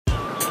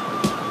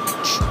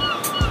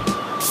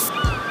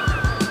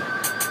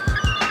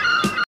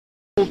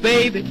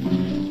baby,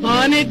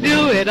 honey,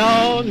 do it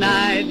all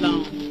night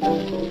long.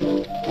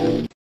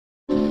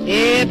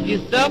 If you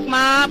suck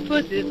my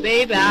pussy,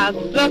 baby, I'll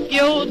suck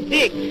your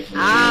dick.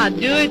 I'll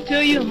do it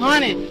to you,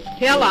 honey,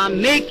 till I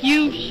make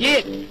you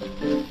shit.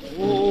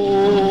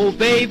 Oh,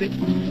 baby,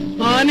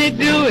 honey,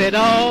 do it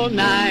all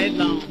night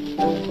long.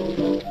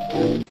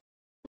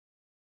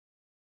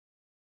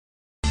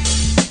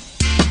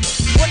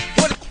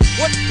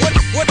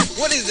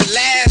 What is the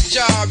last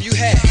job you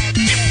had?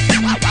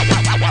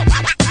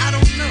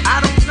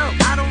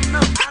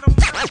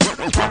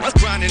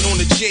 Grinding on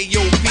the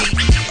J.O.B.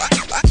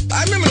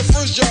 I remember the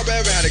first job I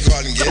ever had to go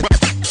out and get.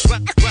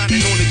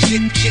 Grinding on the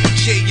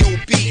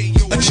J.O.B.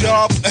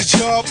 A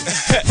job,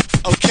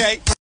 okay.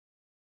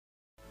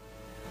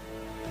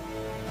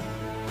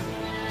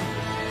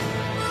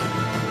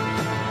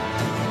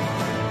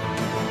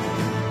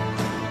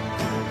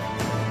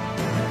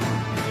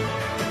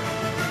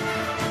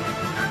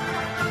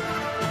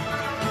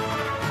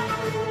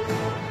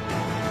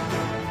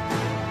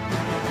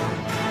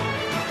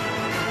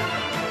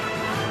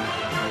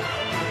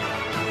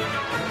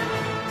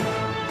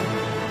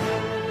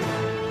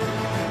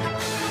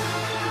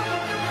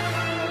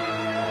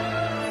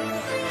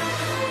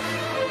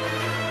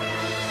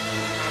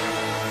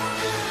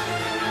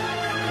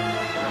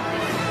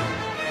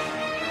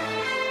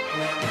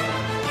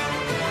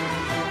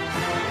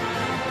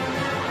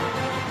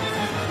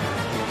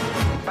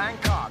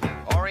 Bangkok,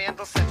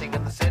 oriental setting,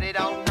 and the city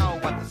don't know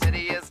what the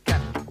city is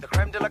getting. The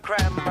creme de la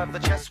creme of the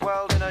chess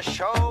world in a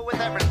show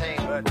with everything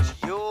but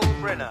Yul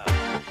Brynner.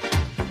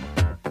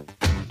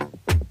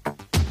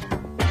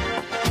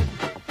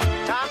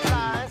 Time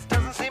flies,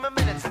 doesn't seem a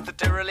minute since the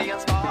Tyrolean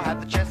spa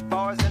had the chess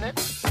bars in it.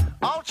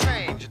 All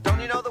change,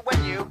 don't you know that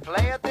when you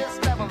play at this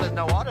level, there's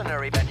no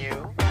ordinary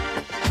venue?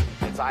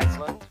 It's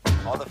Iceland,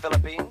 or the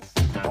Philippines,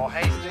 or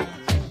Hastings,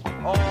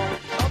 or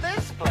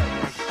this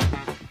place.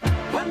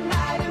 One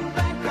night in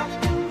Bangkok,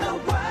 in the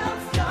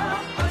world's your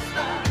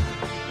oyster.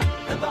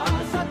 The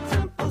bars are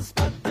temples,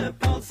 but the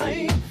pulse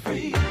ain't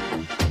free.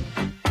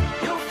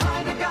 You'll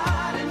find a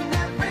god in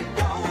every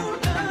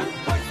golden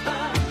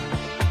oyster.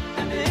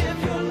 And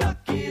if you're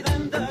lucky,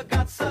 then the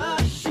god's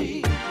a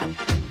she.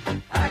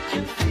 I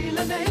can feel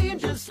an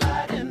angel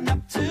sliding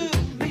up to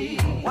me.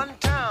 One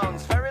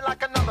town's very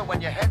like another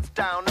when your head's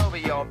down over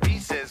your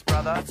pieces,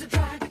 brother. It's a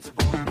drag, it's a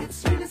bore,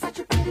 it's really such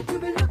a pity to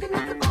be looking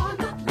at the bar,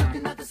 not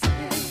looking at the city.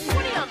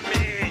 What do you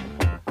mean?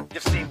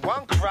 You've seen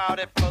one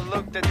crowded,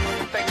 polluted,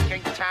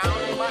 thinking town.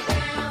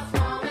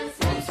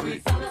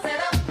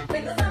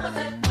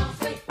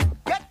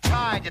 Get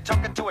tired, you're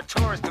talking to a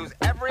tourist whose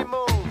every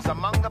move's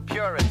among the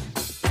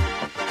purists.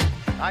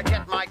 I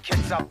get my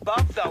kids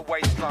above the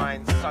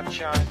waistline,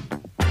 sunshine.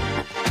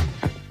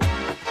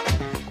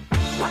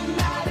 One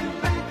night in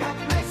Bangkok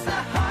makes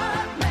a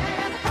hard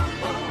man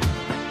humble.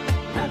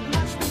 Not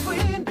much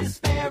between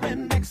despair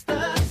and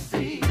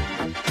ecstasy.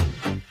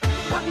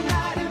 One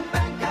night in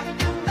Bangkok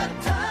and the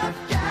tough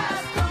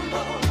guys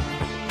crumble.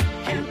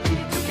 Can't be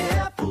too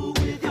careful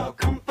with your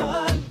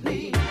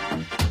company.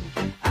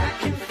 I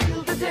can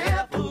feel the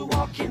devil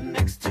walking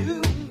next to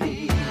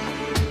me.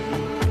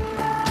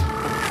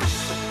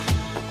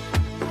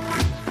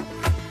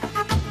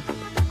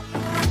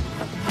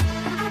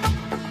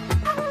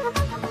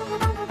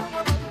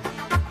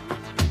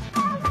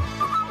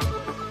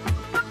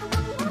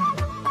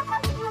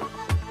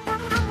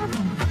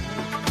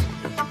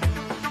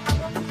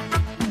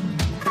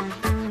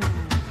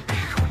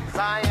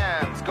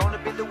 Cyan's gonna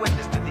be the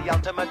witness to the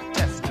ultimate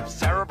test of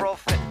cerebral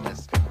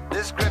fitness.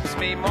 This grips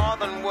me more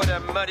than would a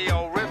muddy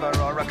old river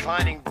or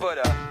reclining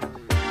Buddha.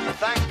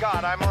 Thank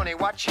God I'm only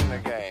watching the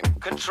game,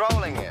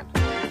 controlling it.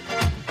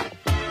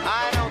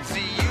 I don't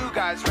see you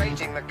guys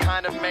rating the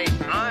kind of mate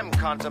I'm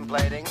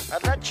contemplating.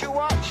 I'd let you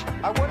watch,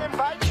 I would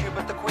invite you,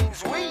 but the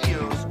queens we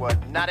use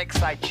would not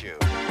excite you.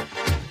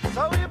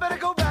 So you better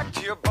go back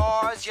to your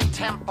bars, your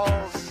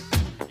temples,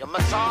 your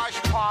massage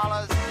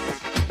parlors.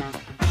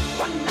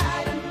 One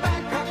night in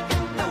Bangkok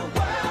and the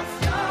world's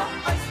your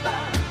oyster.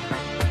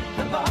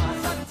 The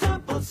bars are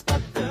temples,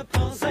 but the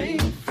pulse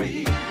ain't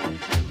free.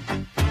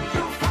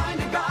 You'll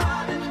find a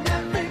god in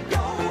every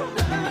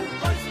golden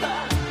oyster.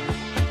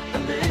 A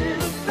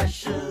little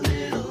special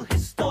little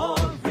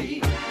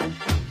history.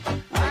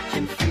 I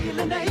can feel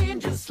an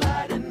angel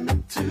sliding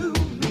up to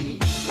me.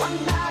 One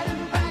night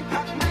in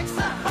Bangkok makes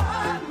a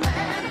hard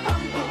man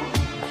humble.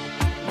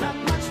 Not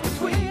much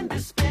between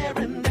despair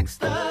and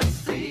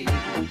ecstasy.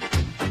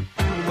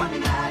 One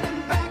night in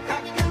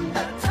Bangkok and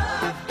the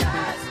tough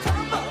guys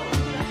tumble.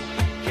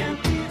 Can't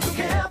be too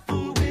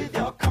careful with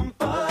your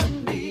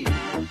company.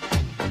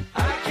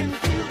 I can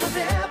feel the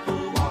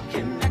devil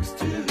walking next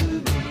to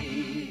me.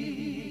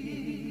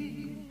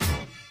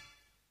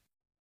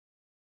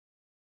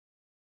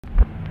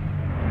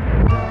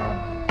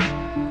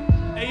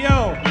 Hey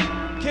yo,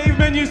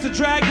 cavemen used to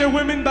drag their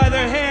women by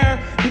their hair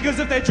because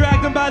if they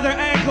dragged them by their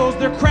ankles,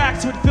 their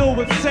cracks would fill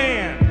with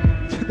sand.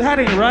 That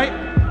ain't right.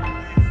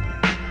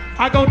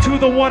 I go to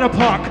the water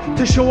park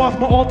to show off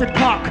my altered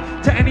cock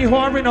to any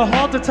whore in a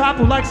halter top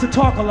who likes to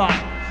talk a lot.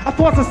 I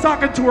force a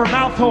sock into her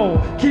mouth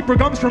hole, keep her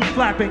gums from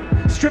flapping,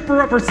 strip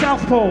her of her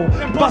south pole,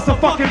 and bust a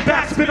fucking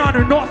backspin on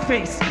her north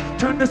face.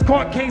 Turn this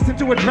court case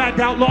into a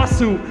dragged out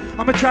lawsuit.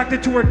 I'm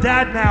attracted to her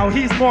dad now,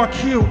 he's more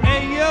cute.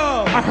 Hey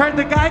yo! I heard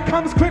the guy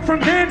comes quick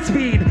from van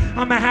speed.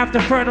 I'ma have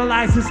to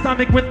fertilize his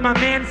stomach with my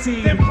man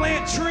seed. Then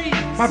plant trees.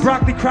 My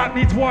broccoli crop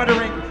needs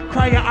watering.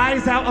 Cry your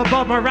eyes out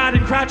above my rod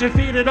and crouch and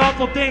feed it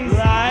awful things.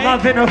 Right.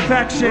 Love and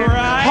affection.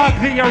 Right.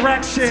 Hug the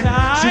erection.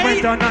 Tight. She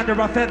went down under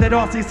a feathered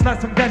Aussie,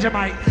 slept some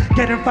Vegemite.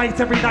 Get in fights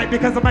every night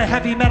because of my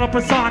heavy metal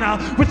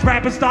persona. With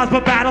rapper stars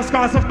but battle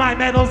scars of my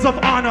medals of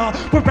honor.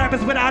 With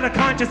rappers without a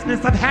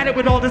consciousness, I've had it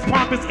with all this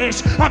pompous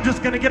ish. I'm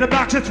just gonna get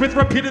obnoxious with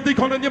repeatedly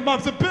calling your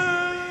moms a bitch.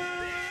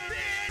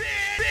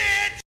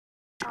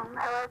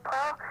 Hello,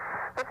 Paul.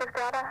 This is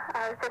Greta.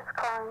 I was just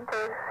calling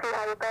to see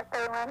how your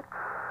birthday went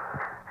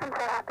and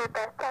say happy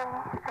birthday.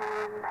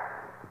 And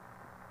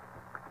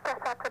guess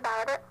that's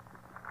about it.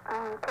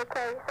 Take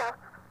care of yourself.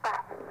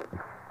 Bye.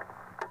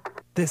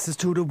 This is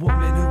to the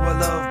woman who I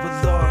love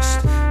but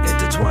lost.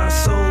 Intertwined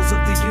souls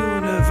of the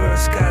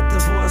universe got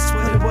divorced,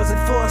 but it wasn't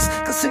forced.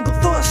 Cause single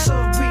thoughts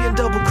of being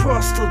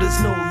double-crossed till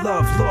there's no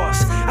love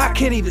lost. I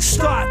can't even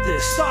start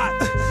this.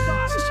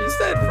 She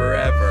said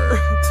forever.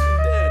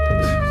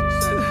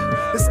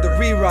 This is the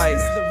rewrite.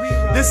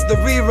 This is the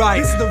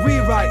rewrite. This is the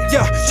rewrite.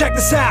 Yo, check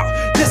this out.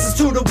 This is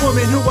to the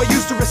woman who I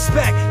used to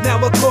respect. Now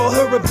I call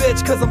her a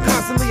bitch cause I'm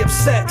constantly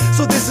upset.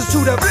 So this is to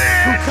the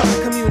who cut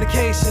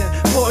communication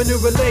for a new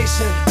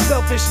relation.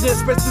 Selfishness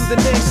spreads through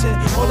the nation.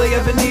 All I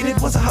ever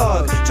needed was a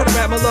hug. Try to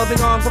wrap my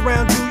loving arms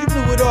around you, you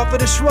blew it off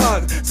with a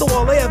shrug. So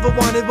all I ever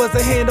wanted was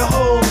a hand to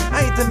hold.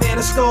 I ain't the man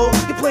to scold.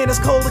 You're playing as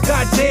cold, a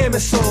goddamn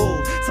it's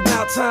old. It's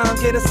about time,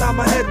 get inside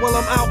my head while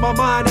I'm out my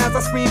mind. As I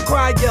scream,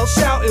 cry, yell,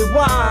 shout, and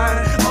whine.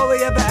 All I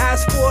ever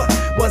asked for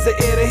was an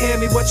ear to hear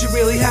me what you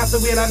really have to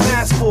wear that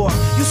mask for.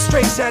 You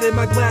straight shattered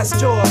my glass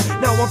jaw.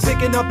 Now I'm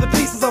picking up the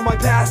pieces of my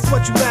past,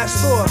 what you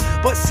last saw.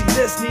 But see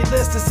this,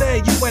 needless to say,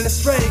 you went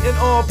astray. And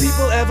all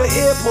people ever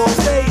hear Paul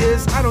say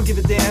is, I don't give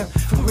a damn.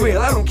 For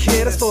real, I don't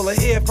care. That's all I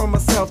hear from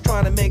myself,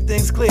 trying to make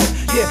things clear.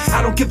 Yeah,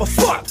 I don't give a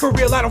fuck. For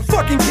real, I don't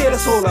fucking care.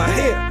 That's all I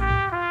hear.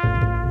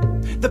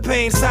 The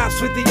pain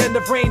stops with the end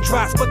of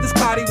raindrops, but this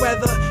cloudy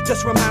weather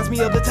just reminds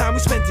me of the time we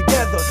spent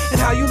together and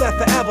how you left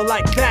forever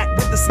like that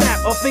with the snap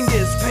of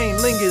fingers. Pain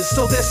lingers,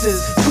 so this is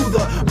to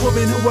the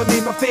woman who I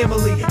made my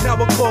family. Now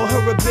I call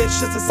her a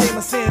bitch just to save my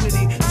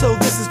sanity. So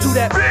this is to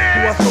that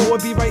who I thought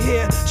would be right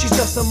here. She's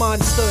just a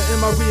monster in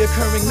my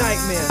reoccurring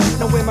nightmare.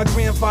 Now when my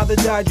grandfather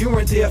died, you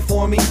weren't there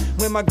for me.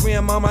 When my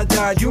grandmama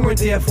died, you weren't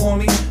there for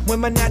me.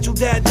 When my natural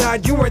dad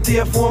died, you weren't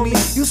there for me.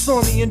 You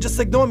saw me and just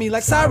ignored me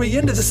like sorry,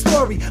 end of the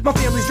story. My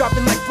family's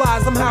dropping like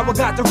flies, somehow I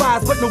got to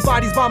rise, but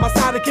nobody's by my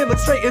side and can look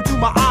straight into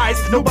my eyes.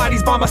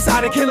 Nobody's by my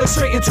side and can look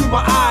straight into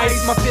my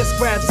eyes. My fist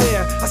grabs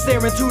air, I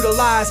stare into the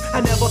lies. I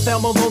never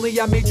felt more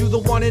lonely, I made you the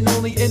one and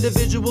only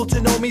individual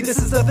to know me. This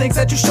is the things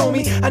that you show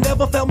me. I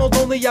never felt more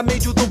lonely, I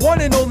made you the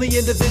one and only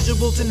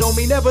individual to know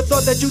me. Never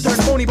thought that you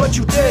turned phony, but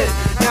you did.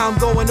 Now I'm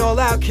going all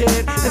out, kid,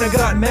 and I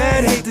got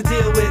mad hate to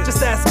deal with.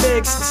 Just ask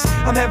Mix.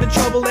 I'm having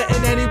trouble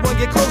letting anyone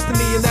get close to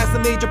me, and that's a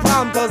major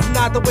problem, cause it's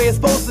not the way it's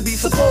supposed to be.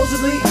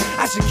 Supposedly,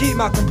 I should keep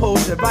my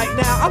composure. Right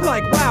now, I'm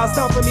like, wow, it's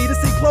time for me to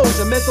see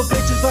closure. Mental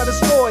pictures are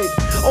destroyed,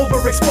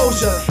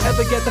 overexposure.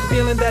 Ever get the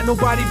feeling that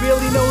nobody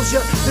really knows you?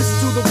 This is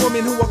to the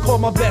woman who I call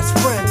my best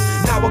friend.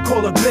 Now I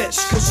call her bitch,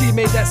 cause she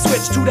made that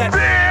switch to that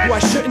who I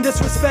shouldn't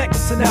disrespect.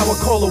 So now I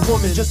call a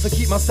woman just to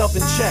keep myself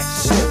in check.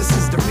 Shit, this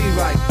is the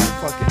rewrite.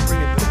 Fuck it, bring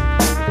it back.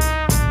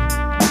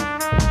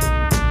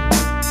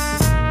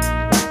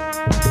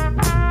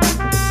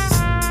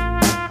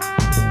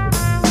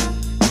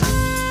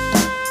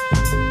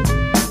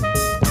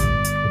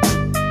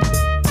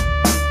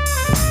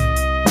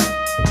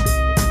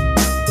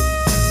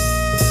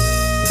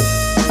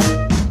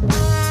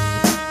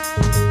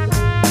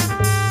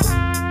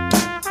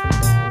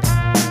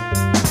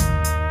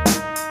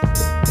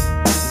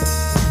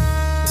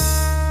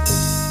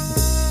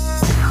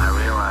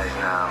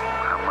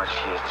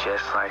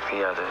 Just like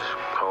the others,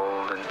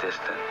 cold and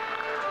distant.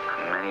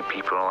 Many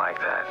people are like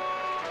that.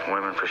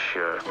 Women for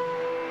sure.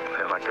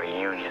 They're like a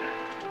union.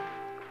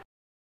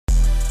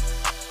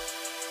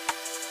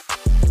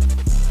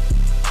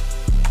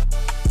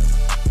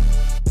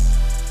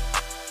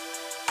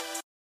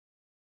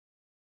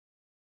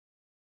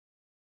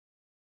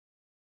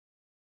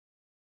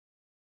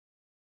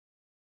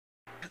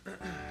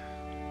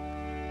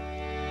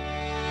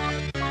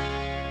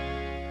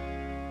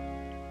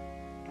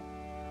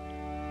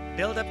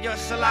 Build up your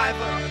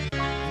saliva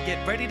and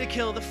get ready to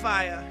kill the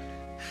fire.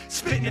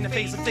 Spitting in the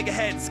face of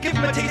figureheads, give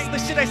them a taste of the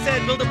shit I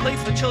said. Build a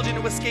place for children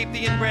to escape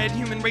the inbred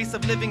human race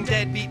of living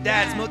deadbeat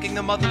dads milking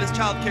the motherless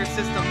childcare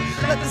system.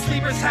 Let the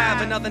sleepers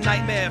have another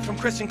nightmare from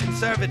Christian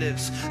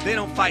conservatives. They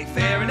don't fight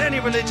fair, and any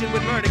religion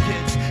would murder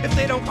kids if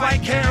they don't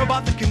quite care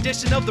about the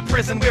condition of the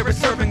prison where we're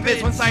serving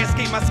bids. Once I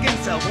escape my skin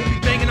cell, won't be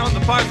banging on the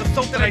bars of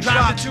soap that I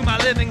dropped into my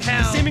living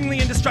hell. The seemingly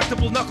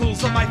indestructible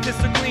knuckles of my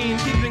fists are clean,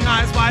 keeping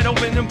eyes wide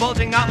open and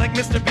bulging out like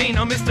Mr. Bean.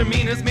 On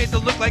misdemeanors made to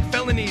look like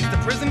felonies. The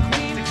prison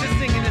queen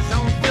existing in his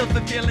own filth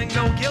the feeling,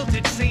 no guilt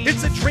it seems.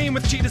 It's a dream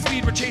with cheetah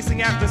speed, we're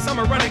chasing after. Some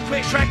are running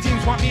quick, track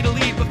teams want me to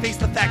lead, but face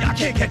the fact I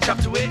can't catch up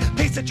to it.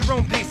 Pace at your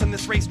own pace on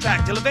this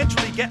racetrack, you'll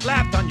eventually get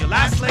lapped on your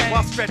last leg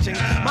while stretching.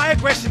 My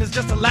aggression is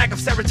just a lack of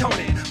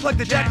serotonin. Plug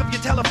the jack of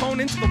your telephone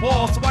into the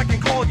wall so I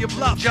can call your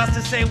bluff just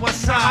to say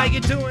what's up. How you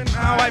doing?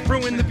 How I've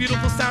ruined the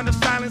beautiful sound of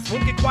silence.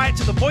 Won't get quiet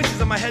till the voices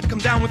in my head come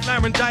down with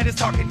laryngitis.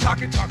 Talking.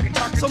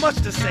 So much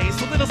to say,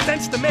 so little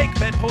sense to make.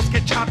 Bedposts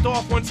get chopped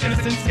off once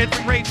innocence gets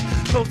raped.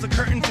 Close the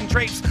curtains and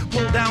drapes,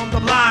 pull down the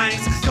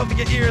lines. Cover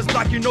your ears,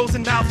 block your nose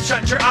and mouth,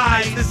 shut your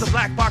eyes. There's a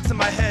black box in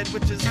my head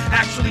which is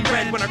actually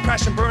red. When I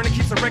crash and burn, it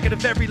keeps a record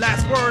of every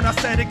last word I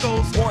said. It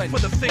goes 1 for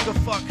the finger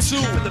fuck,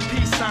 2 for the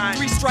peace sign,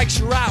 3 strikes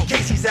you're out.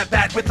 Casey's at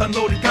bat with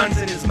unloaded guns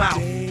in his mouth.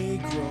 Day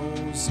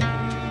grows old,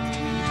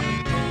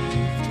 we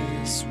pave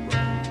this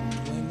road.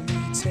 When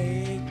we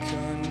take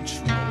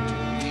control,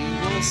 we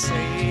will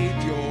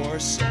save your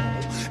soul.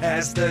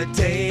 As the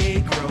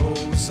day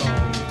grows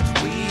old,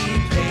 we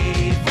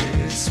pave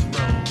this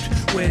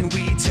road. When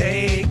we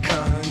take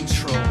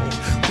control,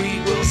 we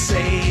will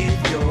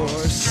save your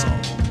soul.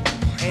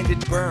 And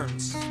it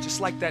burns, just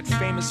like that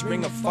famous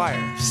ring of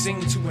fire.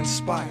 Sing to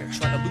inspire,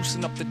 trying to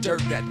loosen up the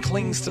dirt that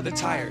clings to the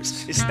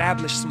tires.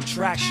 Establish some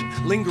traction,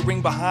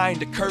 lingering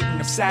behind a curtain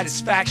of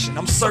satisfaction.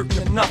 I'm certain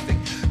of nothing,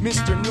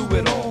 Mr.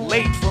 Knew-It-All.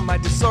 Late from my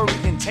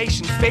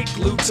disorientation, fake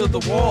glued to the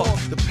wall.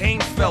 The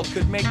pain felt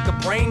could make the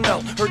brain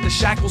melt. Heard the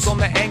shackles on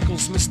the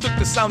ankles, mistook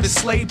the sound as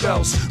sleigh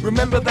bells.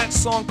 Remember that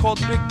song called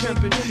Big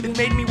Pimpin'? It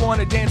made me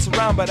want to dance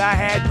around, but I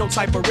had no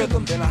type of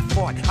rhythm. Then I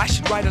thought I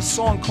should write a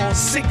song called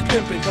Sick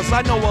Pimpin', cause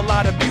I know a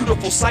lot of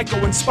beautiful, psycho,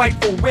 and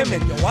spiteful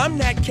women. Yo, I'm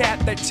that cat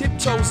that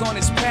tiptoes on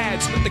his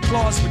pads with the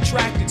claws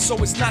retracted so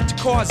as not to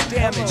cause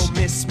damage. Hello,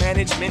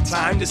 mismanagement,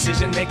 time,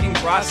 decision-making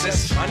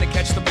process. Trying to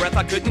catch the breath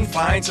I couldn't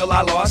find till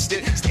I lost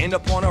it. Stand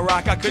up on a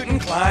rock I couldn't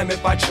climb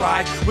if I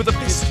tried. With a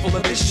fistful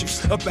of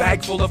issues, a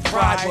bag full of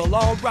pride. Well,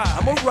 alright,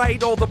 I'ma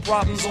write all the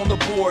problems on the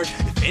board.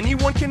 If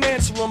anyone can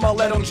answer them, I'll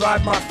let them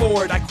drive my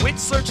Ford. I quit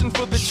searching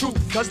for the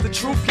truth, cause the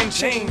truth can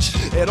change.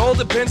 It all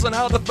depends on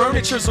how the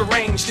furniture's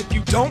arranged. If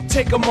you don't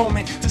take a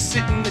moment to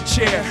sit in the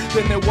chair,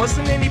 then there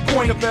wasn't any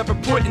point of ever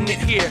putting it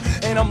here.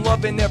 And I'm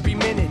loving every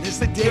minute as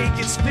the day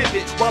gets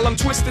vivid, while I'm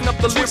twisting up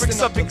the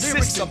lyrics of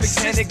existence.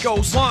 And it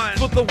goes 1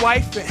 for the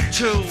wife and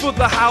 2 for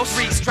the house.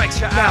 3 strikes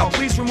you out.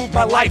 Please remove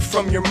my life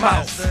from your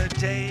mouth. As the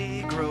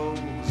day grows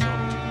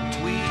old,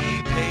 we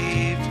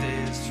pave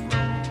this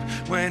road.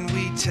 When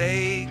we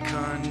take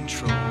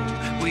control,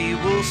 we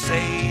will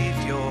save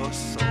your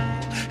soul.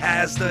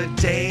 As the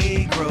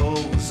day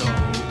grows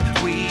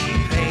old, we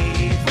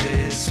pave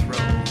this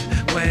road.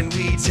 When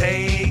we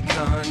take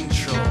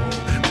control,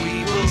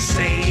 we will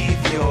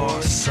save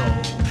your soul.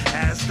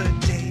 As the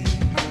day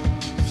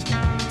grows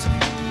old,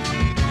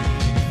 we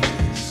pave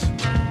this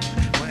road.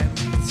 When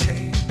we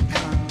take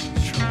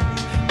control,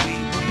 we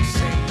will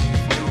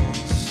save your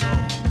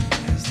soul.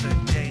 As the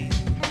day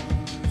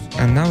grows old.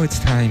 And now it's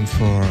time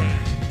for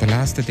the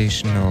last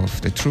edition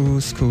of the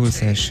True School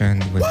Session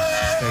with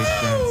State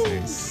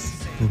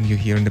Francis, whom you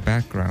hear in the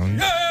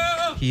background,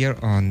 here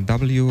on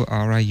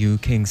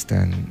WRIU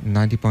Kingston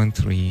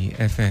 90.3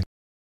 FM.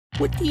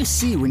 What do you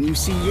see when you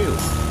see you?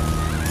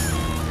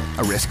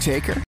 A risk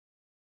taker?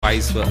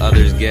 Price what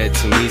others get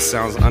to me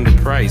sounds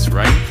underpriced,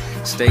 right?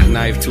 Steak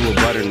knife to a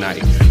butter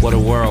knife. What a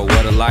world,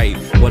 what a light.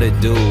 What it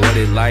do, what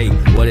it like.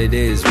 What it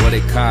is, what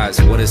it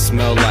costs. What it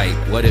smell like.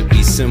 What it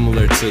be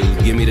similar to.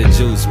 Give me the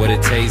juice, what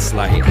it tastes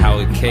like. How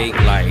it cake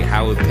like.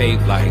 How it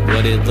paint like.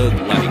 What it look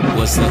like.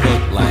 What's the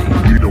hook like.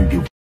 We don't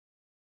give.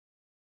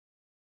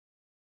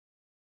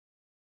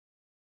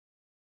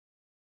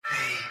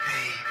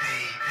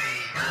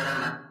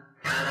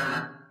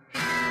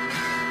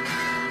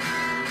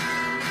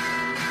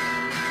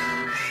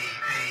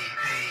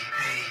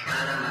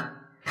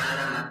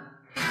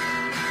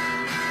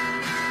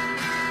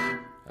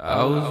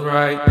 I was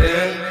right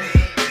there,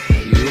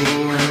 you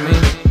and me,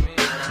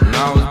 and I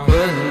was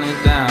putting it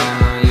down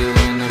on you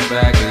in the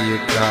back of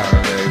your car,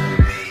 baby.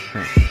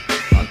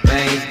 On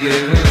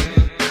Thanksgiving,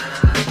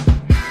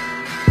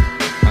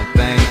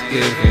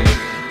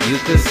 you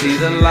could see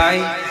the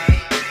light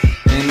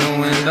in the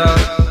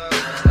windows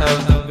of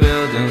the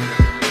building.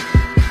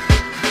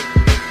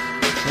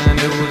 And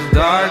it was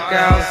dark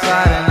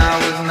outside and I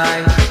was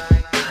nice,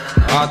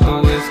 off the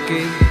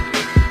whiskey.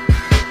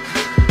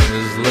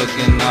 Was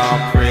looking all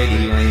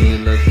pretty when you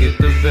look at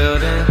the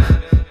buildings,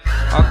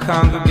 all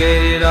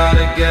congregated all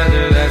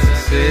together, that's a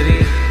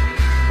city.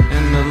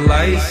 And the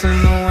lights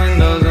and the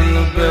windows and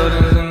the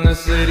buildings and the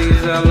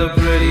cities hella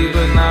pretty,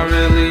 but not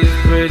really as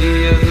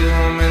pretty as the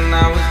woman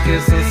I was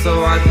kissing.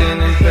 So I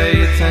didn't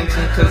pay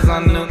attention, cause I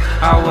knew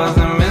I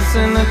wasn't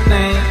missing a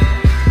thing.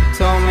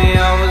 Told me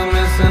I was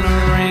missing a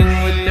ring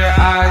with your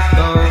eyes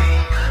though.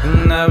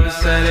 You never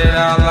said it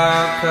out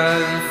loud,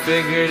 cause you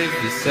figured if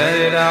you said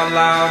it out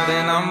loud,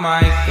 then I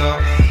might go.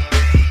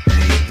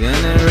 You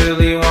didn't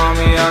really want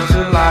me out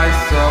your life,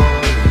 so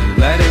you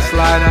let it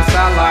slide, that's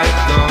how life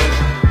goes.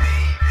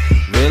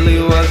 Really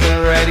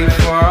wasn't ready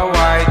for a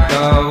white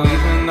though,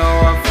 even though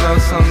I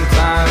felt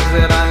sometimes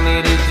that I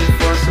needed you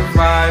for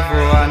survival.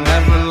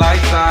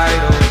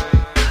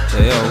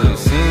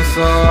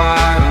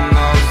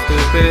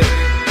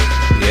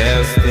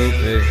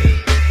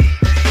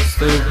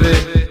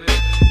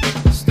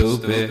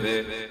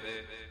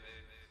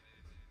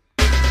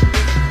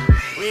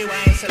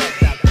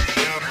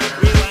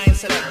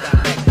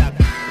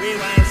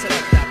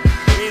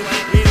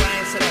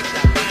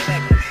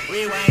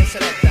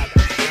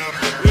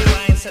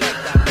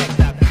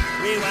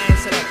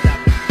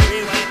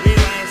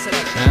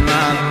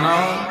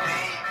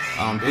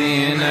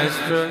 being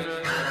extra,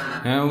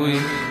 and we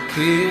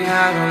keep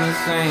having the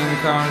same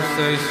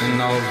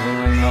conversation over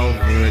and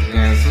over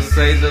again. So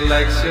say the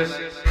lecture,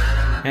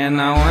 and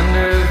I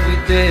wonder if we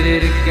did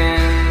it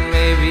again.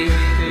 Maybe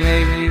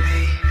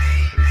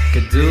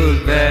could do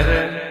it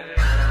better.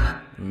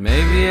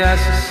 Maybe I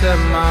should shut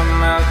my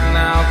mouth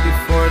now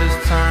before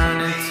this turn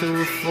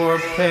into a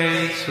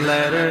 4-page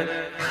letter.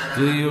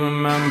 Do you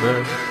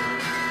remember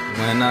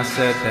when I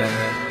said that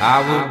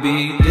I would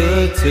be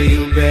good to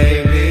you,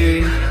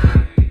 baby?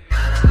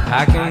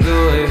 I can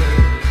do it,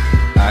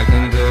 I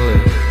can do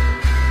it.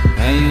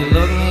 And you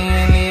look me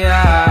in the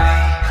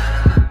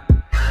eye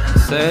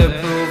and said,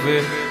 prove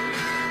it,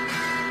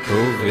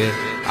 prove it.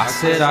 I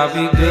said I'll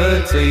be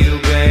good to you,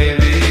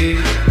 baby.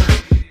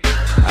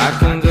 I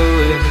can do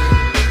it,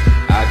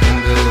 I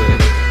can do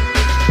it.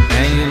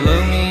 And you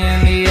look me in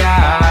the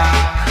eye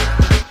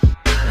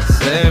and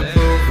said,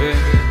 prove it,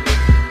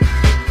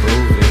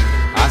 prove it.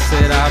 I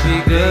said I'll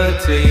be good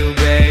to you,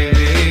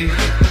 baby.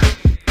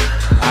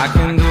 I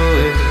can do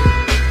it,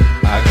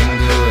 I can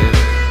do it.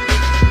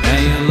 And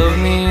you look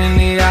me in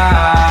the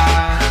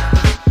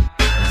eye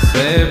and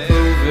said,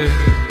 prove it,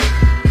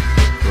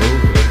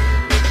 prove it.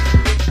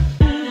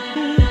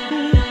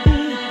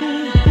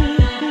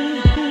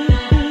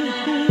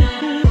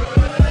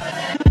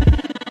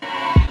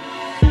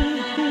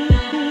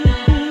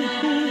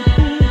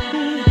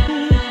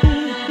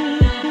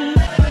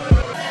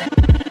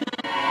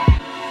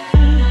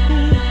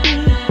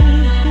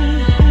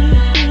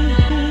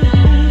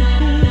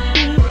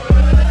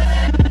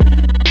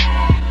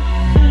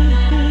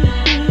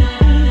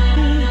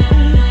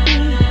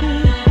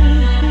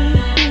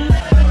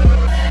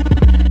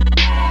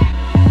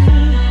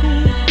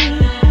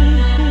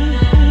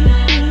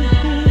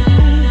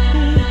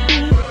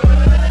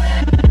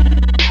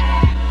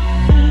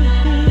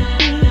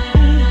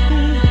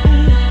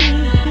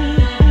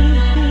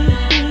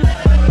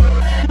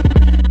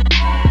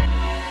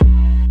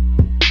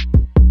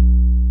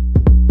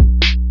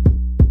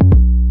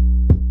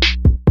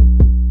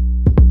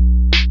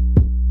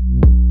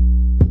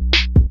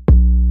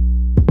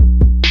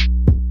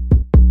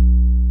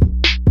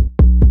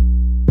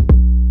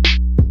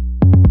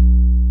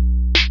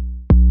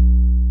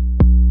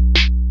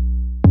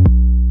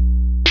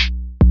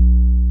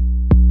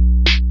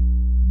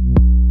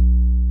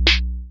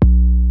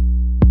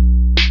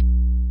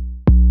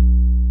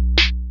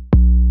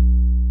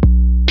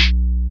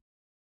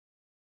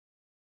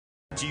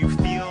 Do you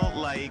feel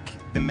like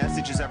the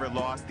message is ever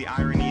lost, the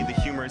irony, the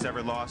humor is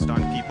ever lost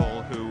on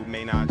people who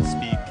may not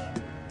speak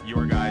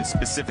your guys'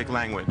 specific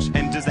language?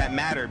 And does that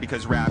matter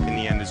because rap in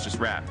the end is just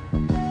rap?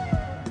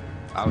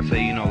 I would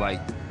say, you know,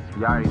 like,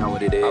 you already know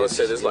what it is. I would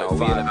say there's like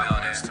 5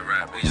 elements to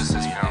rap. We just, you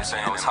know what I'm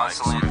saying, it's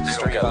hustling,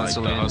 straight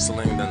hustling. Like the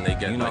hustling, then they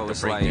get, you know, like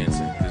the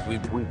breakdancing. Because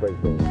we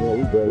break dancing.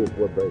 Yeah,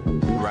 we're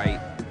breaking. Right.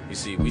 You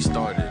see, we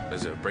started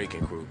as a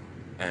breaking crew.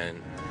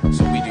 And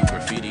so we do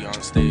graffiti on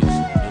stage, you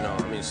know,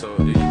 I mean, so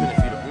even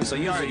if you don't... So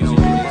you already know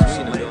what it is,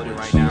 we in the building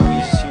right now,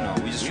 we just, you know,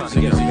 we just trying to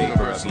get our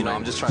paper up, you know,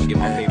 I'm just trying to get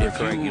my paper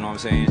correct, you know what I'm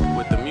saying?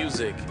 With the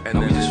music,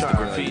 and then just the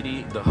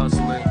graffiti, the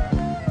hustling,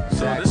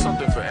 so there's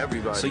something for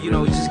everybody. So, you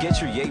know, just get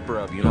your yaper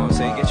up, you know what I'm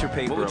saying? Get your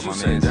paper up, my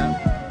man.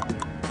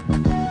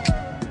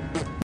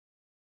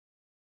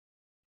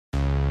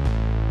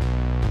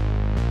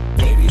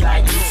 Baby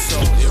like you so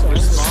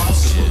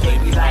irresponsible.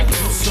 Baby like you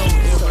so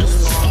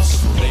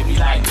irresponsible. Baby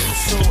like you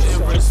so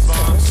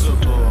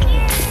irresponsible.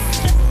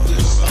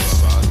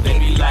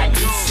 Baby like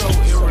you so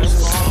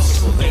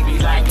irresponsible. Baby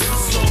like you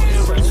so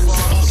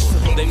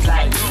irresponsible. Baby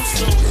like you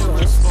so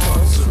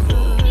irresponsible.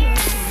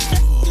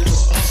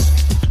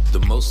 The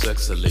most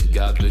excellent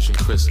God vision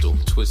crystal.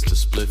 Twist a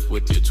spliff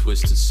with your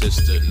twisted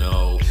sister.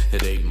 No,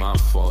 it ain't my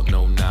fault,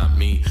 no, not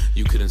me.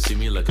 You couldn't see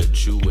me like a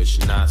Jewish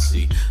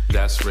Nazi.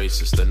 That's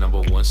racist, the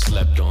 #1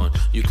 slept on.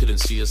 You couldn't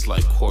see us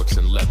like quarks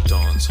and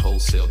leptons.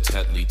 Wholesale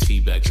Tetley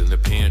teabags in the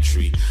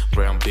pantry.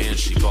 Brown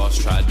banshee boss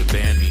tried to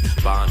ban me.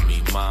 Bond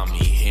me,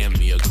 mommy, hand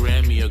me a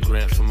Grammy, a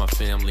grant for my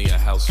family, a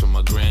house for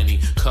my granny.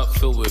 Cup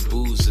filled with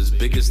booze as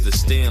big as the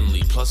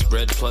Stanley. Plus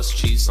bread, plus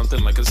cheese,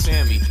 something like a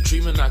Sammy.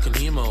 Dreaming I can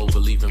hemo,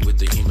 believing with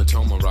the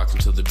hematoma. Rockin'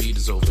 till the beat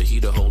is over.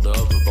 Heater holder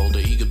of a boulder.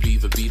 Eager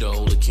beaver, beater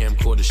holder.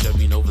 Camcorder,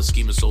 Chevy Nova.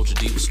 Schema, soldier,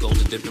 diva,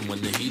 scolder. Dipping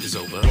when the heat is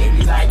over.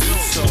 Baby like you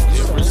so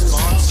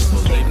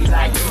irresponsible. Baby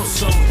like you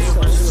so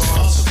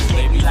irresponsible.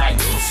 Baby like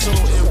you so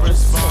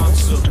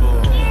irresponsible.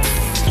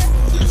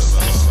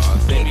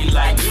 Baby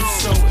like you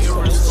so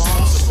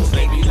irresponsible.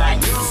 Baby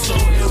like you so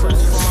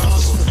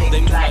irresponsible.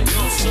 Baby like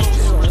you so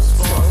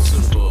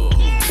irresponsible.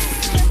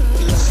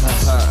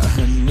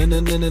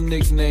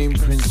 Nickname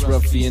Prince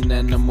Ruffian,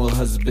 animal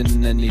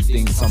husband,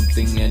 anything,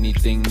 something,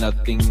 anything,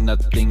 nothing,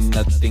 nothing,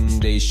 nothing.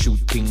 They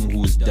shooting,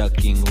 who's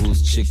ducking,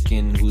 who's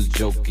chicken, who's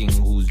joking,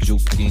 who's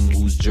juking,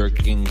 who's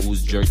jerking,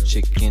 who's jerk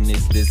chicken.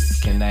 Is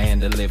this? Can I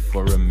handle it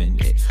for a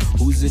minute?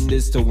 Who's in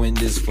this to win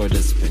this for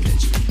the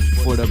spinach?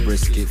 For the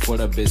brisket, for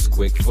the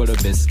bisquick, for the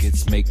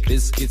biscuits. Make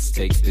biscuits,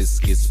 take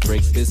biscuits,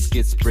 break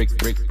biscuits, brick,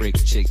 brick, brick,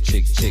 chick,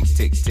 chick, chick,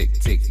 tick, tick,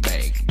 tick,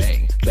 bang,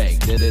 bang, bang.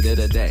 Da da da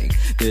dang.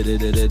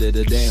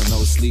 Damn,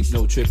 no sleep,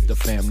 no trip the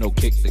fam, no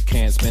kick the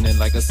can, spinning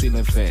like a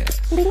ceiling fan.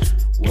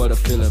 What a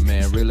feeling,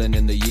 man, reeling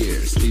in the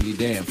years. Stevie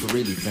damn, for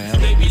really, fam.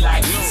 They be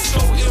like, you so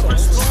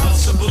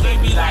irresponsible. They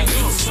be like,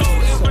 you so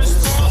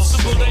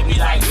irresponsible. They be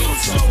like, you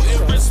so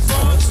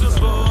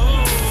irresponsible.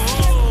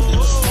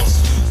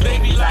 They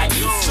be like,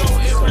 you so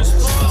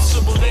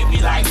irresponsible. They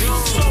be like, you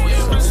so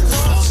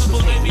irresponsible.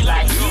 They be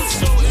like, you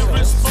so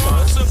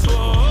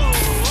irresponsible.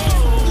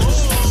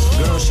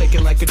 Girl, shake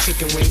it like a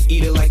chicken wing,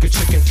 eat it like a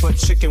chicken foot.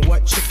 Chicken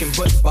what? Chicken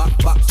butt, bok,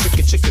 bok,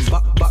 chicken, chicken,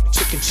 bok, bok,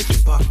 chicken,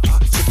 chicken, bok,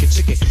 bok, chicken,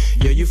 chicken.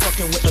 Yeah, you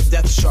fucking with a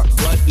death shark,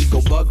 blood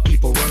ego, bug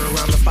people. Run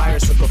around the fire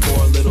circle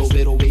for a little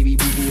baby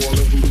boo-boo. All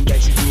the voodoo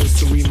that you do is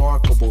too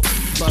remarkable.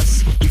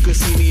 Plus, you could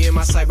see me in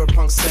my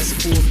cyberpunk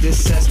cesspool.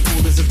 This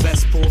cesspool is the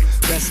best pool.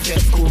 Best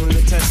kept cool in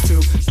the test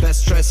tube.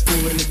 Best stress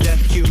fool in the death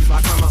queue.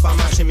 I come up, I'm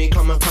watching me,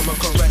 come and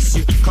caress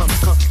you. Come,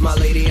 my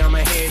lady, I'ma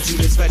hand you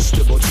this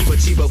vegetable. Chiba,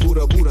 chiba,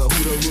 Buddha, Buddha,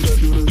 Huda, Ruda,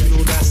 Doodle,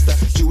 Doodle, that's the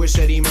Jewish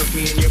Eddie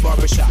Murphy in your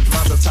barbershop.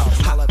 Mazel tov,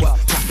 holla, well,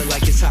 chop it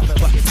like it's hot, chop it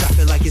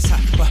like it's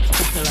hot,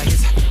 chop it like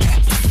it's hot.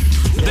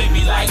 They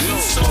be like, you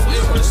so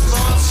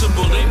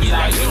irresponsible. They be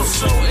like, you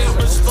so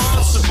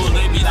irresponsible.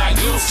 They be like,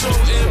 you so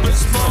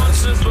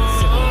irresponsible.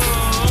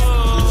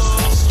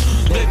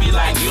 They be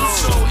like, you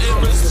so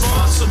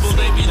irresponsible.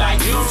 They be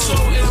like, you so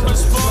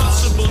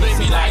irresponsible. They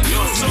be like,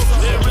 you so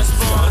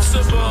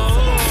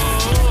irresponsible.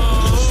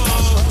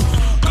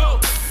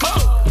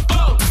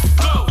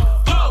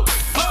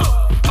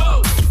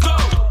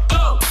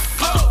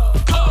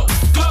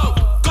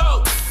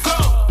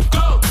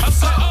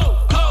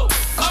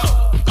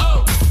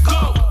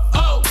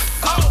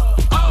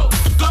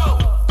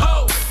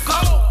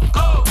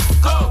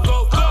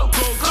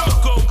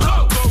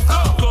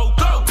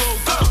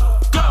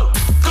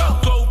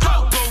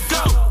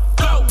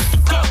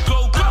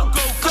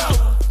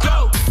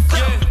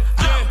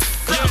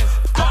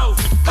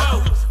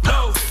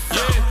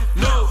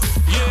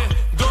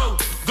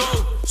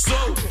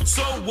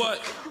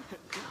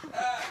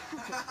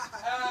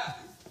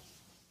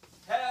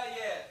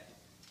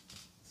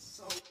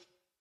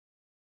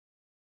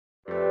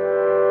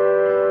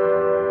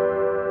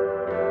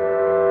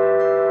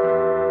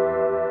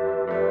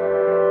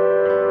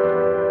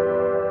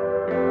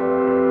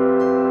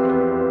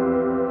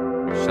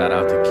 Shout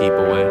out to Keep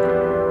Away.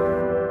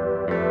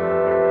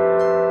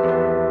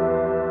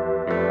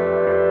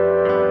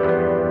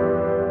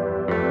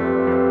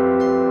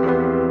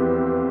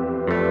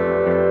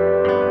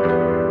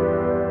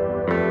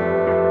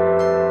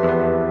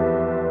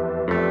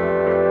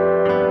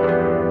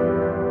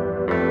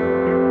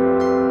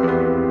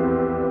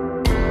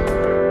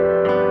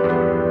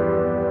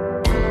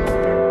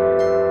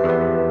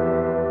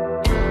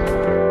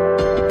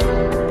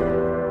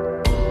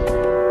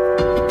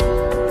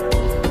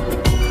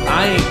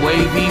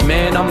 Wavy,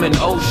 man, I'm an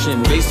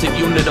ocean, basic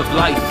unit of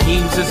life,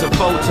 Heems is a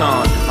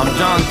photon. I'm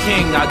John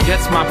King, I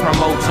gets my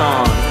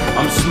promoton.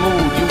 I'm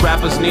smooth, you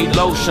rappers need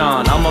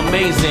lotion. I'm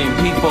amazing,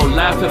 people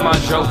laugh at my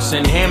jokes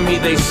and hand me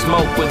they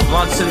smoke with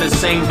blunts in the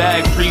same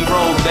bag,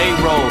 pre-roll, they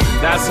roll.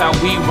 That's how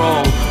we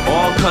roll,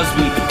 all cause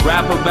we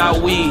rap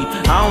about weed.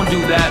 I don't do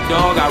that,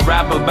 dog, I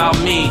rap about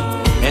me.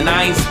 And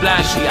I ain't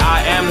splashy,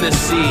 I am the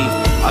sea.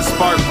 I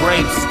spark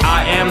grapes,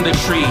 I am the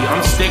tree.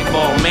 I'm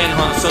stickball,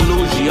 manhunt,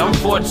 Salugi. I'm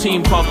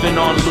 14 puffing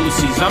on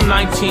Lucy's. I'm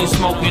 19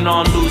 smoking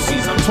on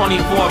Lucy's. I'm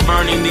 24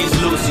 burning these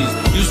Lucy's.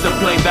 Used to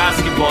play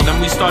basketball, then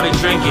we started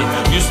drinking.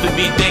 Used to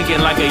be thinking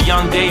like a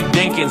young Dave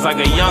Dinkins, like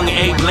a young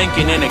Abe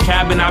Lincoln. In a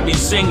cabin I be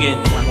singing.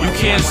 You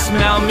can't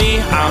smell me,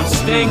 I'm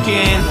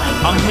stinking.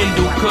 I'm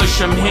Hindu Kush,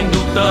 I'm Hindu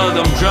thug.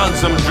 I'm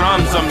drugs, I'm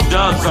drums, I'm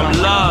dubs, I'm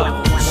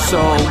love. So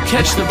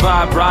catch the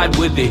vibe, ride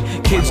with it.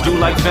 Kids do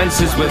like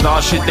fences with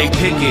all shit, they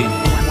pick it.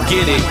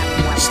 Get it,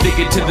 stick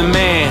it to the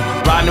man.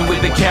 Riding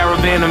with the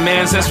caravan of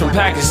mans that's from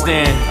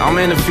Pakistan. I'm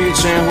in the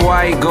future in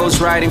Hawaii,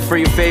 ghost riding for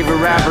your favorite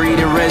rapper,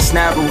 eating red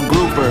snapper with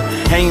grouper,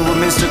 hanging with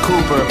Mr.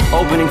 Cooper,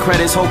 opening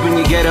credits, hoping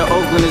you get it.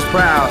 Oakland is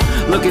proud.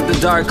 Look at the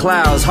dark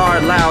clouds,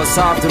 hard, loud,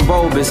 soft and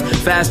bulbous.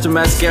 Faster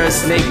mascara,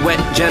 snake, wet,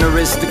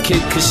 generous. The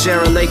kid could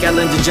share a Lake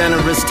Ellen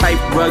DeGeneres type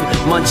rug,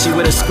 munchy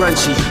with a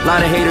scrunchie.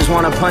 Lot of haters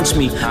wanna punch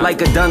me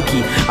like a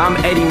donkey. I'm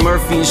Eddie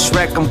Murphy and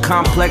Shrek. I'm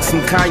complex.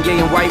 I'm Kanye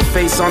and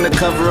Whiteface on the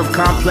cover of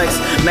Complex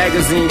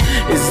magazine.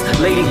 Is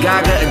Lady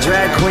Gaga a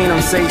drag queen?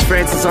 I'm Sage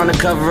Francis on the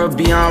cover of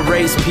Beyond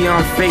Race.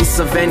 Peon face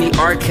of any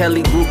R.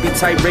 Kelly groupie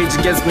type. Rage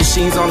Against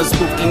Machines on a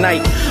spooky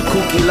night.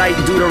 Kooky light,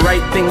 do the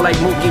right thing like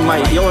Mookie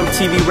might. Yo,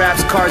 MTV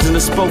raps, cars in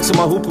the spokes of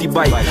my hoopty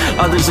bike.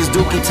 Others is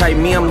Dookie type,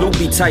 me I'm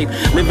loopy type.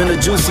 Living a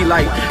juicy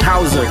life,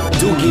 Hauser,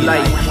 Doogie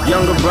light.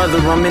 Younger brother,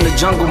 I'm in the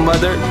jungle,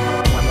 mother.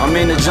 I'm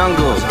in the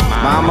jungle,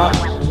 mama.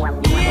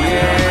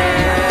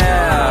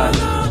 Yeah,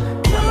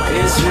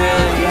 it's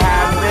really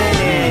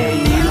happening.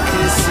 You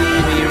can see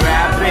me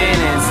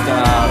rapping and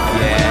stuff.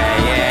 Yeah,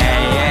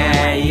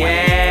 yeah, yeah,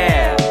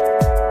 yeah.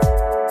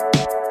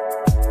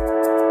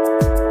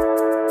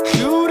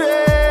 Cutest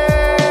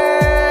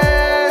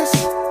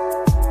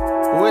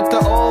with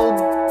the old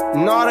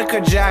Nautica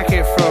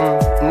jacket from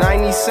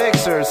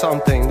 '96 or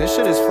something. This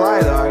shit is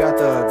fly though. I got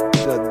the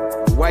the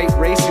white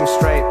racing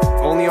stripe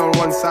only on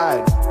one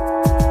side.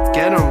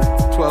 Get 'em,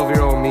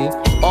 12-year-old me.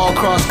 All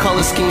cross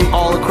color scheme,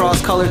 all across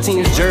color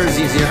teams,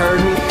 jerseys, you heard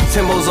me?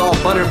 Timbos all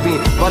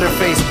butterbean,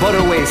 butterface,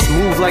 butterwaist,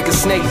 move like a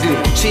snake dude.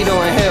 Cheeto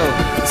and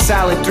Hill,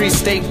 salad 3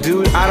 steak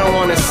dude. I don't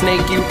wanna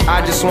snake you,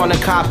 I just wanna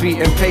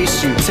copy and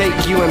paste you.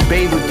 Take you and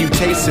bathe with you,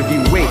 taste of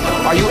you. Wait,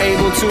 are you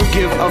able to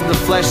give of the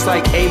flesh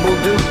like Abel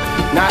do?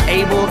 Not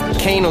able,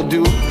 Cain will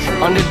do.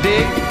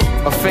 Underdig,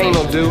 a Fane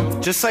will do.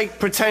 Just like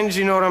pretend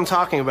you know what I'm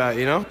talking about,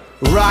 you know?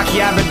 Rock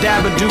yabba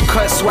dabba do,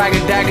 cut swagger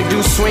dagger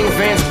do, swing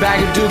Vance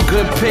bagger do,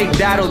 good pig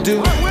that'll do.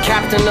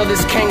 Captain of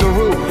this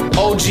kangaroo,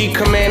 OG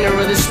commander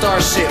of this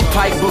starship.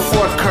 Pike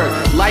before Kirk,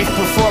 life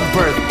before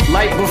birth,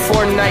 light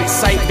before night,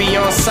 sight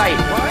beyond sight.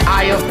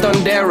 Eye of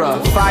Thundera,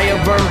 fire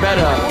burn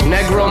better,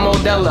 Negro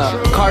Modella,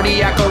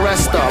 cardiac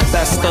arrester.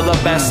 Best of the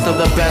best of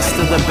the best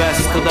of the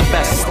best of the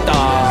best.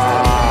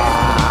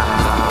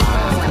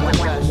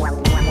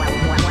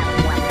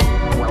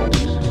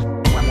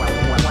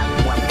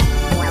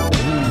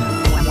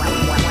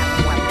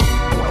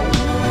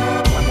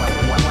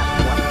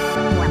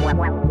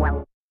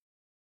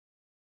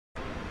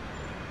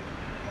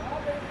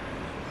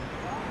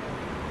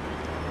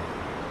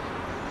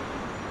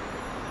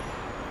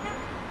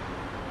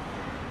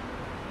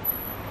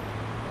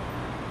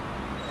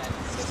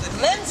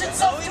 Lends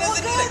itself to a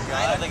gun?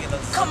 I don't think it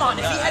does. Come on,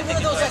 if he had one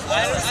of those...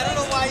 I don't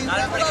know why you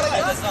never got a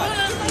gun.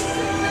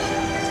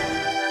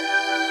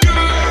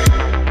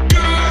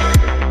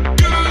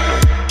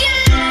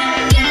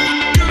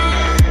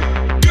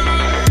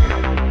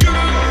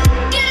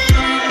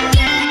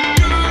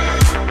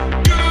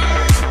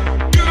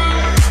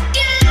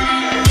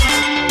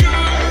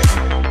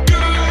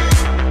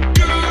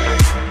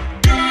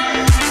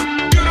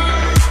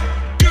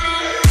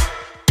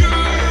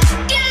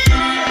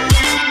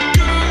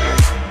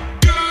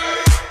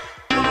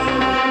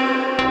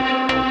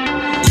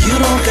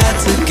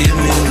 Give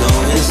me no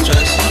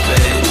instruction,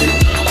 baby.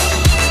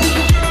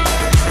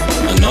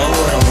 I know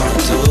what I wanna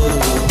do.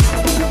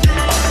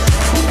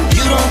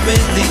 You don't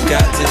really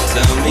got to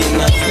tell me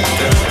nothing,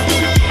 girl.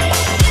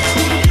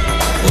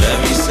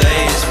 Whatever you say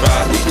is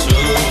probably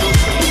true.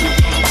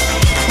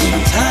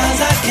 Sometimes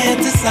I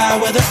can't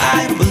decide whether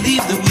I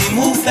believe that we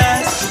move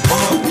fast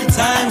or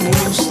time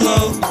moves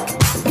slow.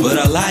 But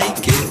I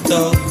like it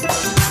though.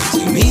 To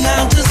me,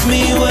 I'm just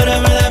me,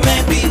 whatever that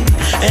may be.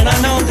 And I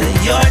know that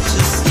you're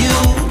just you.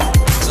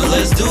 So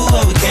let's do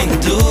what we came to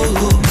do.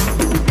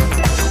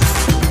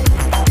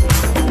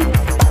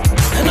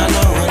 And I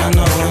know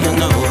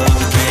what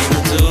we came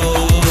to do.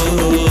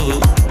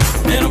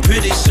 And I'm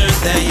pretty sure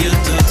that you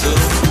do too.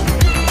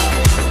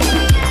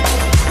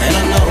 And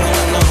I know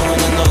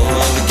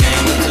what we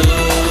came to do.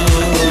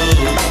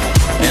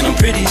 And I'm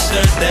pretty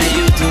sure that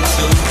you do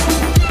too.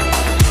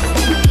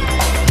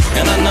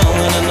 And I know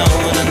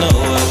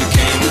what we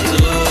came to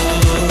do.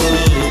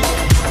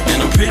 And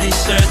I'm pretty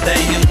sure that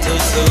you do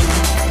too.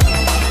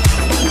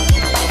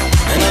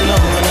 And I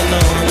know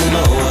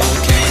what we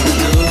came to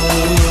do.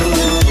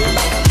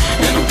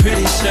 And I'm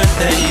pretty sure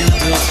that you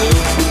do too.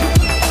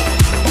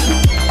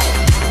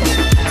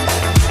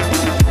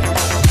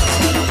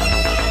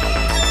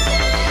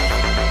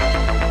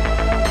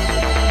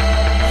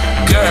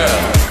 Girl,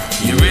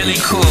 you're really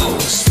cool,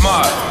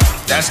 smart,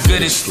 that's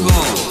good at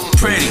school.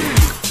 Pretty,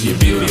 you're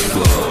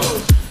beautiful.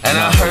 And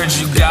I heard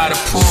you got a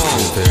pool.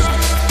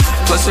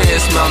 Plus her hair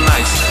smell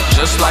nice,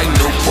 just like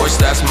Newports,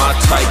 that's my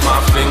type. My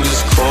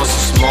fingers crossed,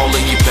 small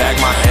in your back,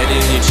 my head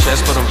in your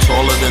chest, but I'm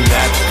taller than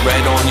that.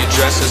 Red on your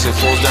dresses, it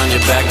falls down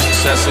your back.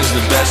 Success is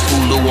the best,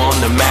 Hulu on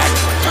the Mac.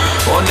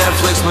 Or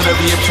Netflix,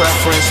 whatever your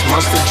preference.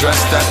 Must address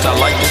that, I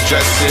like the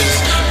dresses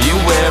you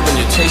wear and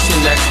your tasty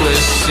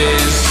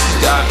necklaces.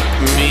 Got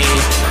me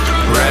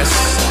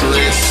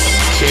restless,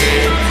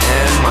 kid,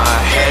 and my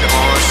head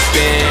on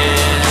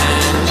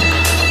spin.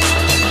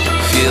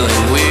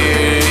 Feeling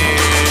weird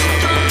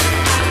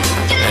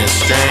and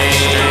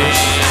strange.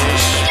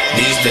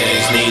 These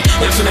days need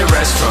infinite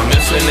rest from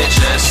infinite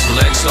jest.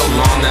 Legs so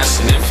long, that's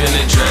an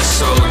infinite dress.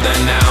 So then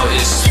now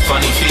it's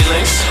funny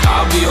feelings.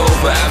 I'll be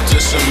over after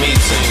some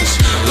meetings.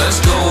 Let's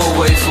go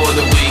away for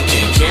the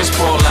weekend. Can't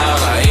sprawl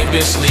out, I ain't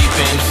been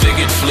sleeping.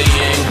 Figured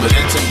fleeing, but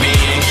into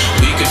being.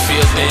 We could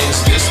feel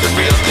things, this the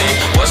real thing.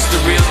 What's the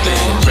real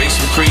thing? Breaks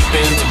from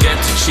creeping to get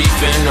to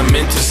chiefing. I'm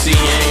into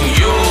seeing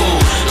you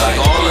like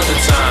all of the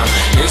time.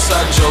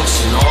 Inside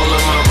jokes and all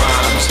of my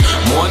rhymes.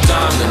 More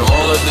dime than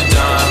all of the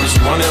dimes.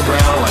 Running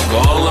around like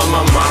all of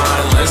my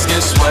mind. Let's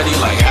get sweaty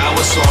like how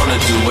it's on to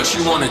do. What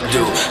you wanna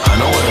do? I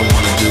know what I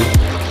wanna do.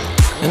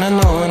 And I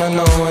know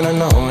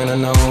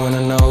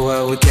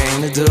what we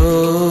came to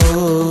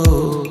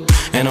do.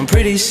 And I'm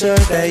pretty sure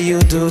that you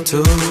do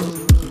too.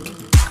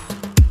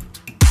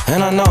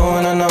 And I know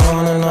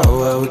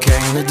what we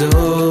came to do.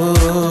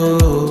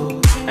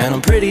 And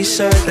I'm pretty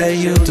sure that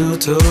you do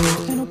too.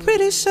 And I'm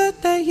pretty sure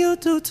that you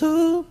do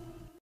too.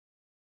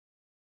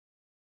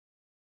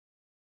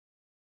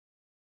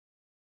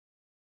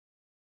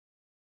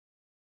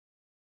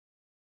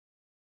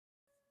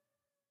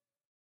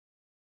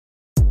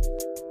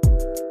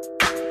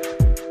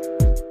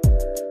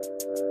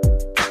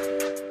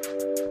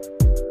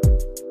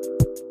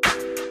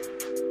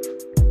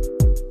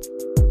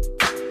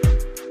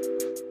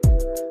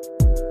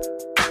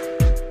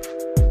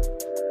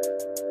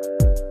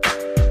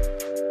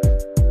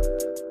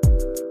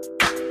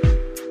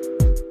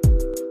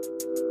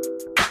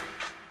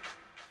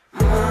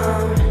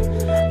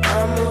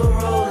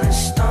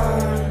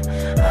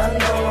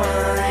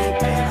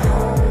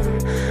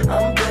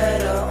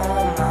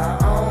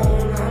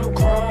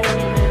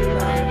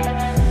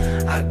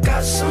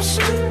 got some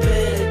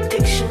stupid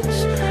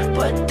addictions,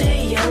 but the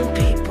young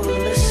people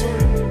listen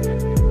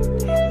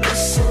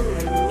to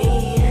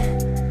me.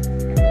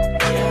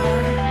 Yeah,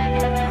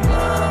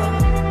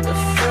 Mom, the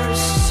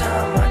first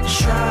time I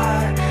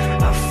tried,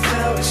 I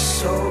felt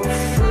so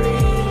free.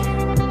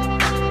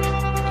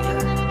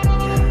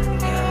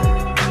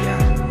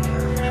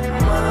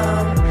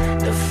 Mom,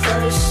 the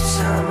first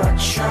time I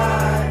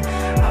tried,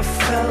 I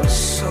felt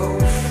so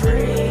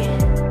free.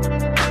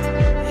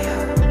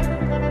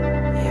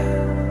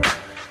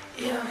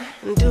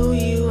 Do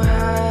you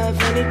have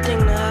anything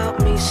to help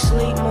me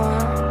sleep,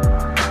 Mom?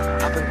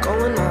 I've been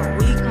going all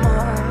week,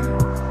 Mom,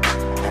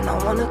 and I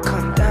wanna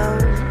come down.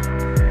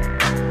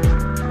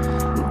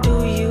 Do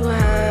you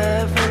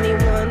have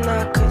anyone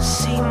I could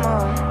see,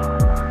 Mom?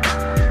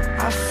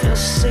 I feel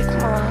sick,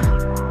 Mom,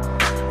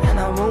 and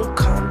I won't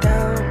calm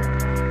down.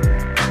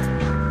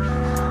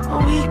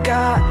 We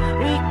got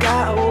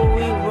what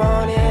we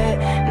wanted,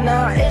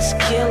 now it's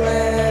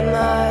killing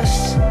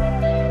us.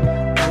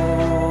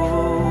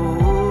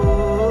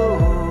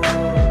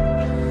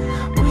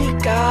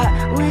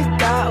 We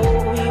got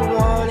what we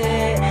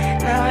wanted,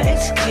 now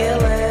it's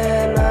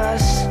killing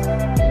us.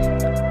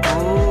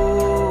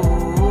 Oh,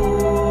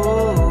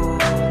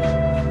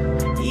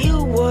 you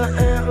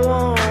wouldn't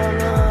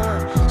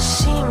wanna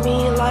see me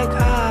like I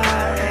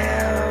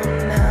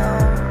am now,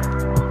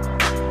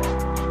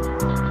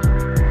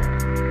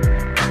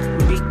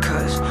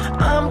 because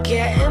I'm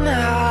getting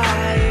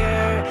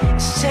higher,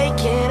 it's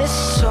taking its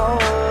toll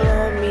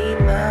on me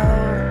now.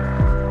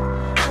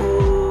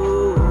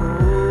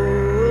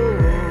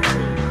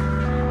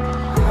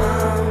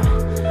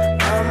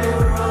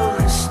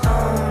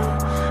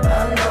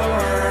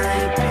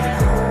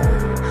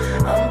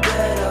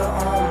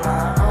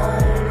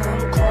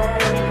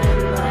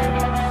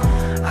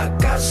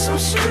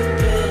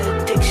 Stupid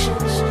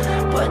addictions,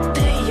 but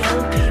the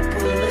young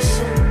people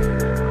listen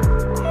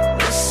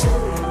to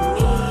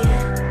me.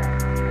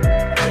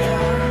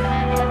 Yeah,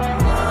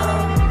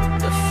 Mom,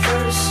 the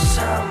first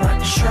time I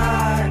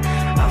tried,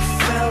 I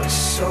felt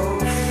so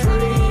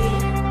free.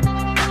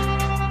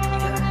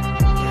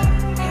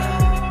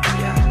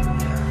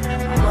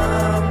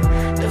 Mom,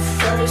 the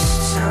first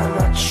time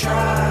I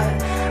tried,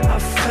 I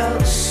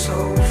felt so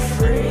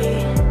free.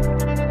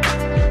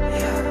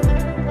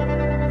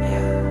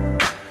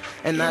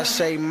 And I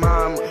say,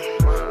 Mama,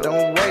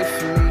 don't wait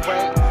for me.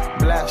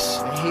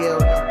 Bless and heal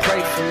and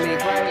pray for me.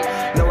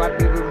 Know I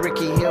be with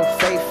Ricky Hill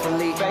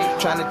faithfully.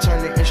 Trying to turn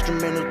the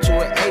instrumental to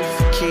an eighth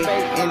key.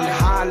 In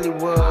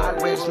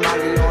Hollywood, where's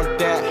Molly on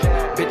deck?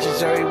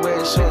 Bitches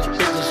everywhere, so it's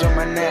bitches on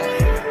my neck.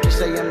 You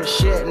say I'm the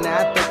shit, now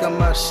I think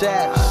I'm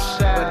upset.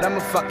 But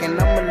I'ma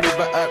leave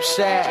her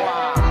upset.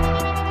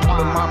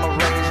 But Mama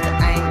raised the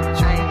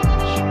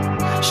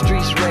angel.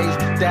 Streets raised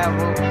the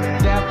devil.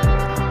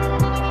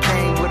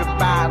 With a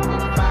Bible,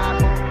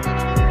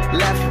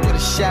 left with a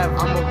shovel.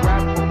 I'm a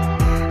rebel.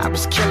 I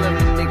was killing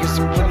the niggas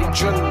and really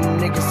drilling the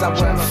niggas. I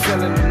wasn't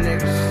feeling the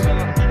niggas.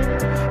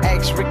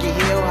 Ask Ricky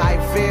Hill how he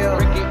feel.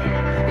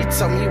 He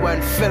told me he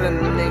wasn't feeling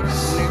the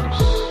niggas.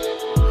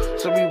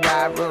 So we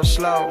ride real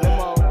slow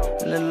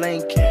in the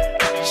Lincoln,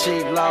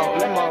 sheet low,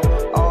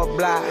 all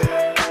black.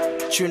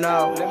 You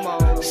know,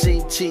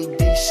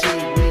 CTDC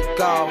we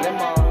go.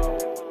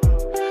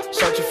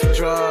 Searching for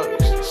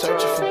drugs,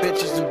 searching for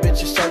bitches and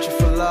bitches searching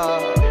for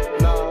love.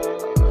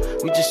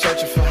 We just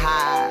searching for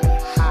high.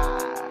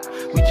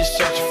 We just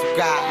searching for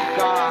God.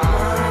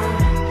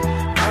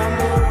 I'm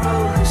a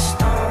rolling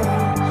stone.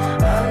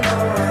 I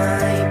know I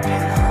ain't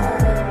been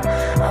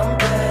home. I'm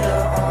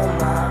better on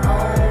my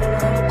own.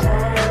 I'm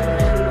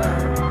growing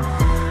up.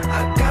 I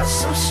got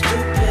some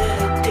stupid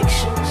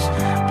addictions,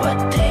 but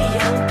the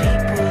young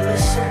people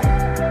listen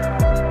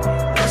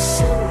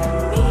to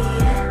me.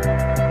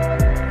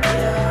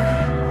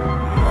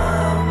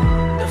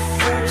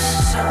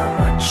 Time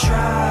I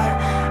tried,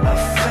 I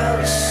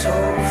felt so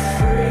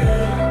free.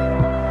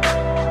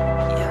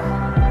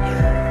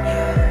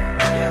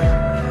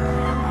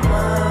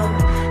 Mom,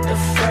 the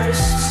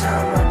first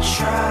time I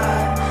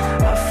tried,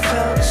 I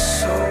felt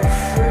so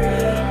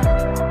free.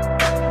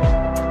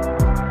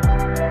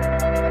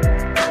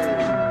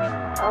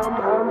 I'm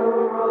a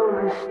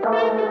rolling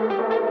stone.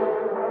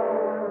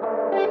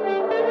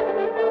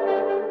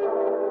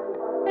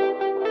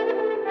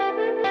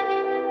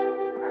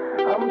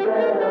 I'm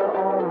better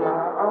on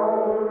my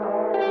own.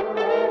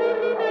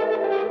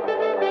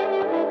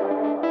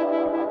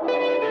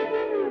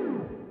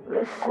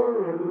 Listen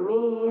to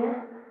me.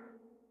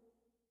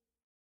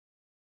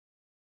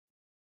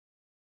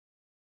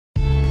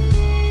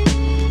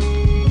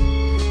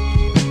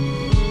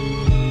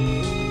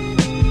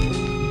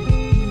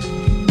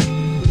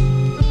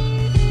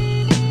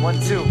 One,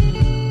 two.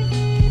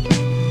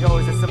 Yo,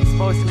 is this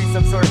supposed to be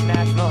some sort of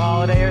national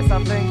holiday or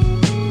something?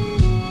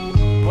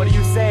 What do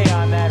you say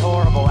on that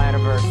horrible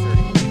anniversary?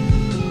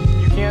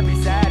 You can't be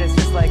sad, it's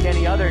just like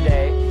any other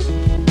day.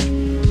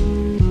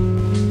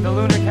 The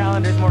lunar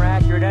calendar's more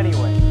accurate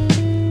anyway.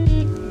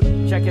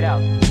 Check it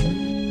out.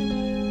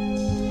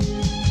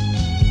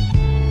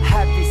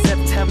 Happy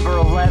September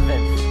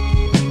 11th.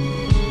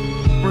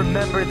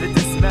 Remember the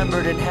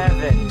dismembered in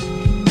heaven.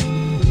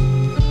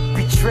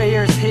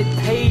 Betrayers hit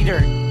pay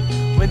dirt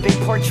when they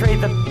portray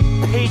the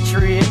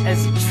patriot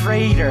as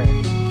traitor.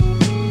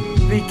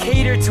 They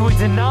cater to a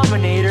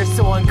denominator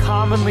so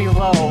uncommonly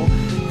low,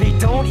 they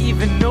don't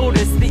even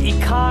notice the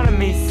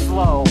economy's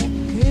slow.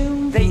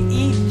 They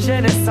eat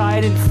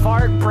genocide and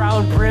fart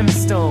brown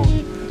brimstone.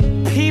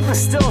 People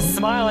still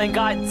smiling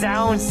got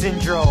Down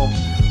syndrome.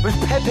 With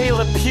Pepe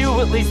Le Pew,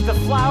 at least the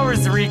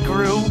flowers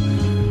regrew.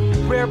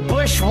 Where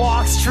bush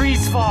walks,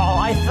 trees fall,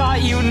 I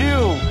thought you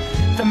knew.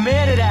 The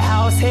man at a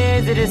house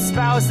handed his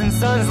spouse and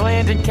son's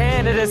land in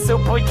Canada, so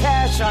put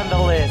cash on the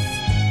list.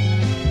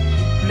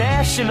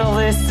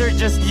 Nationalists are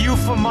just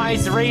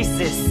euphemized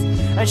racists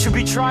and should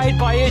be tried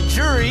by a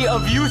jury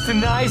of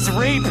euthanized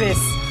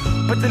rapists.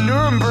 But the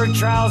Nuremberg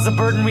trial's a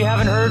burden we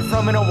haven't heard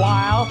from in a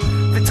while.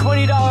 The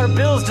 $20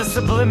 bill's just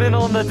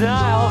subliminal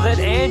denial that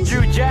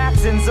Andrew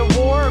Jackson's a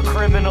war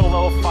criminal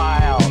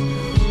low-file.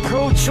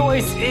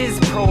 Pro-choice is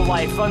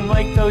pro-life,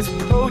 unlike those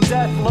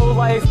pro-death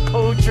low-life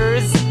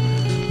poachers.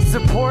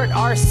 Support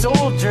our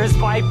soldiers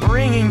by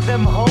bringing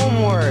them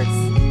homewards.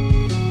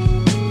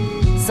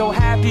 So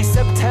happy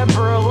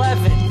September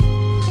 11th.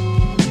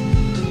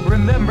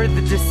 Remember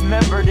the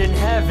dismembered in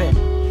heaven.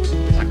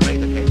 It's a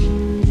great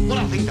occasion. What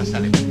are things to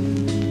celebrate?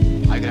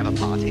 I can have a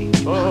party.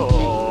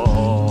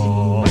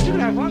 Oh. Would you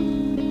have one?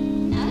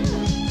 No.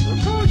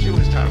 Of course you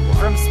must have one.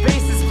 From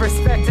space's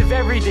perspective,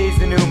 every day's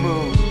a new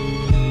moon.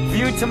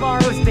 View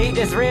tomorrow's date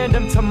as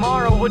random,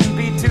 tomorrow wouldn't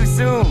be too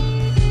soon.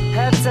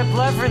 Hepzep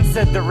Levrin,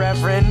 said the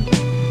Reverend.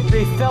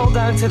 They fell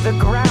down to the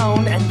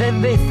ground and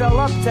then they fell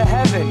up to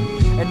heaven.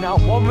 And not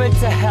one went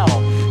to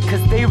hell,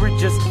 cause they were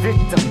just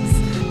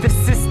victims. The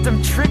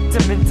system tricked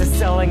them into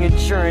selling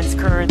insurance,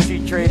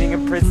 currency trading,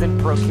 and prison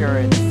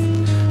procurance.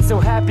 So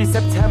happy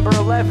September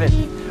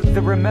 11th,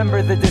 the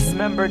remember the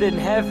dismembered in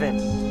heaven.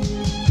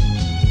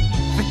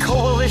 The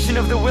coalition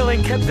of the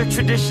willing kept the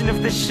tradition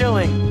of the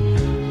shilling.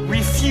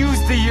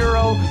 Refused the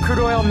euro, crude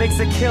oil makes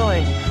a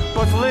killing.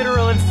 Both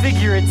literal and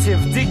figurative,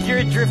 dig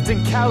your drift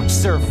and couch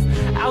surf.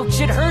 Ouch,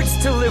 it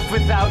hurts to live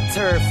without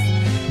turf.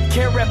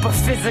 Can't rep a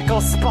physical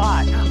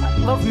spot, I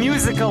love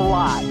music a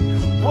lot.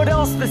 What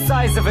else the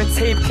size of a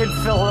tape can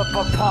fill up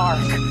a park?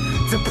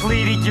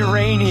 Depleted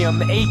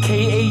uranium,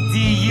 aka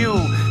DU,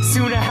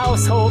 soon a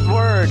household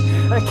word.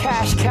 A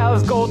cash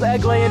cow's gold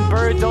egg-laying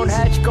bird don't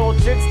hatch gold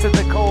chicks to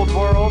the cold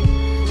world.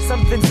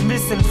 Something's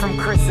missing from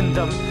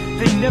Christendom.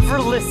 They never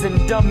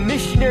listen, dumb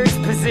missionaries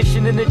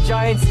position in a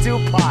giant stew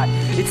pot.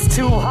 It's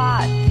too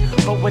hot,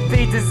 but what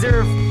they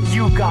deserve,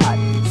 you got.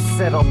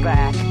 Settle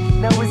back.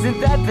 Now isn't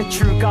that the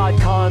true God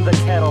calling the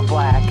kettle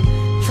black?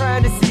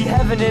 Trying to see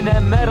heaven in a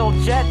metal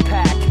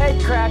jetpack.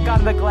 Head crack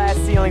on the glass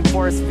ceiling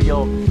force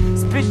field.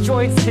 Spit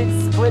joints hit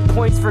split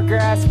points for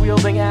grass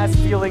wielding ass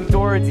feeling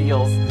door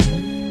deals.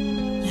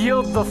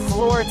 Yield the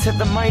floor to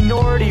the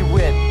minority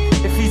whip.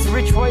 If he's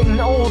rich, white, and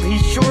old,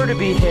 he's sure to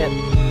be hip.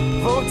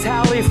 Vote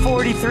tally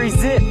 43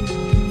 zip.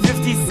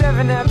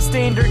 57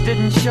 abstained or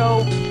didn't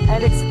show.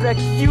 And expect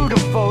you to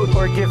vote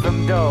or give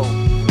him dough.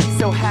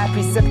 So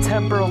happy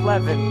September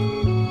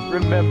 11th.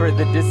 Remember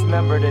the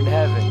dismembered in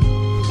heaven.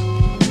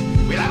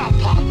 We'll have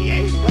a party,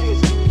 eh? What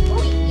is it?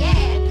 Oh,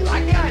 yeah. You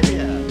like the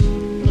idea?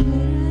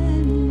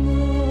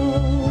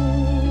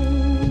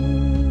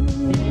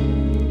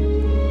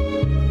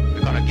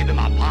 We're gonna give him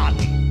a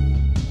party.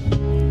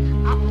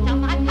 I'll put on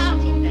my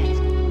party dress.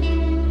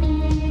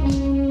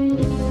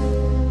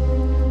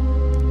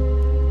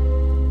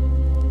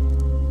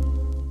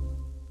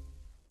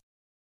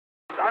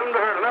 I've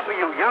heard enough of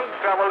you young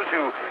fellows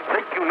who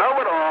think you know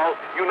it all,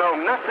 you know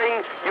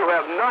nothing, you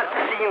have not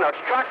seen a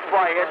shot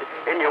fired,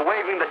 and you're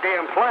waving the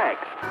damn flag.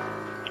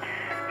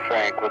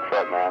 Frank, what's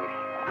up, man?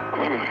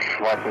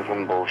 Watching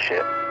some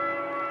bullshit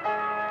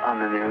on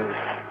the news.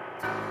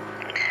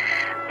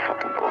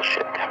 Fucking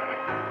bullshit.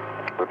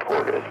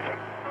 Reporters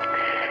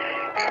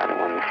trying to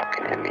win the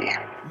fucking Emmy.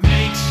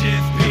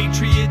 Makeshift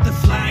patriot, the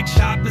flag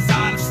shop is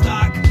out of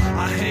stock.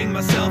 I hang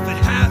myself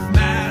at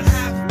half-mast.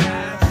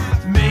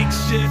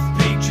 Makeshift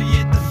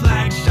patriot, the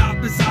flag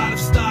shop is out of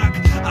stock.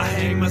 I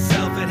hang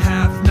myself at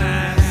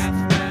half-mast.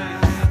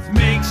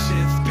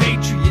 Makeshift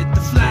patriot,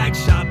 the flag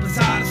shop is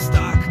out of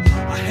stock.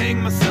 I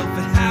hang myself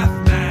at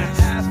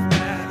half-mast.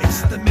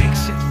 It's the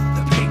makeshift,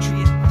 the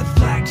patriot, the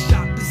flag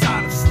shop is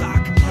out of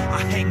stock.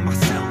 I hang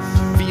myself.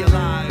 Via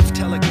live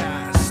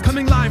telecast.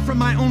 Coming live from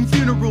my own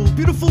funeral.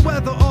 Beautiful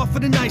weather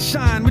offered a nice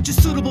shine, which is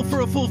suitable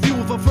for a full view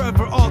of a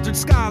forever altered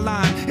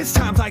skyline. It's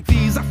times like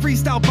these I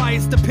freestyle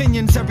biased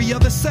opinions. Every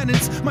other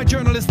sentence, my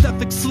journalist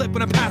ethics slip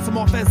when I pass them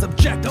off as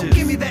objective. Don't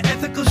give me that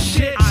ethical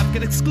shit. I've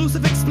got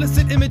exclusive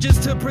explicit images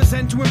to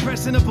present to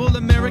impressionable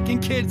American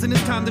kids, and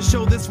it's time to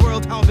show this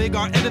world how big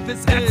our edifice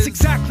is. That's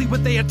exactly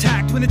what they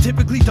attacked when a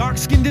typically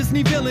dark-skinned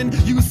Disney villain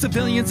used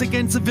civilians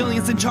against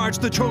civilians and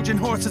charged the Trojan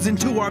horses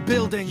into our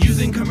building.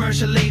 Using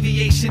commercial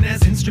aviation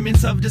as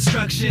instruments of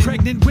destruction.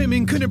 Pregnant women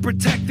women couldn't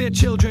protect their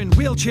children.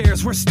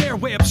 Wheelchairs were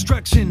stairway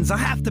obstructions. I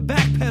have to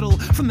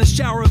backpedal from the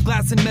shower of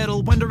glass and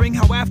metal, wondering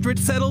how after it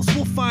settles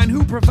we'll find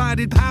who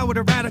provided power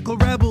to radical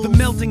rebels. The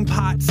melting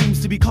pot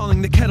seems to be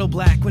calling the kettle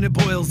black when it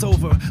boils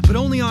over, but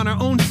only on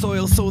our own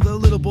soil. So the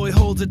little boy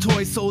holds a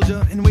toy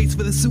soldier and waits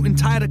for the suit and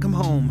tie to come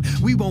home.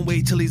 We won't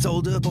wait till he's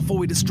older before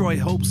we destroy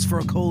hopes for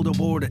a colder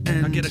war to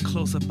end. I get a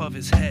close-up of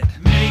his head.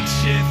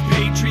 Makeshift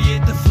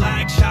patriot, the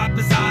flag shop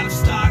is out of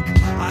stock.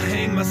 I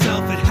hang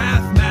myself at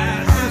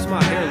half-mast. How's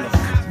my hair look?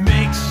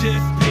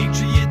 Makeshift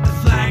patriot, the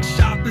flag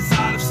shop is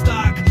out of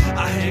stock.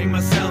 I hang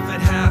myself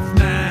at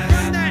half-mast.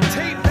 Run that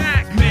tape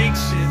back.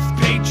 Makeshift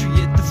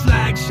patriot, the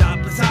flag shop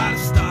is out of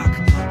stock.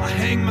 I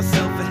hang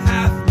myself at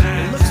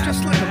half-mast. It looks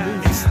just like a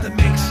movie. It's the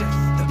makeshift,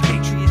 the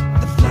patriot,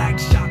 the flag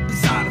shop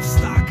is out of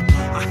stock.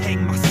 I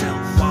hang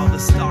myself while the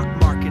stock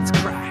markets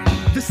crash.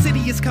 The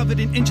city is covered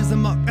in inches of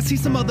muck. I see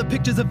some other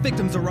pictures of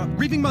victims are up.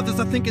 Grieving mothers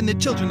are thinking their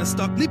children are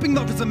stuck. Leaping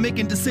lovers are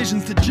making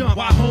decisions to jump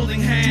while holding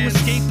hands to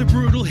escape the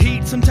brutal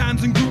heat,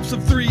 sometimes in groups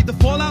of three. The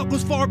fallout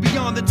goes far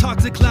beyond the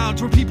toxic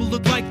clouds where people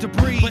look like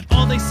debris. But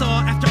all they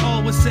saw after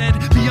all was said,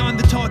 beyond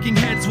the talking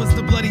heads, was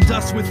the bloody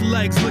dust with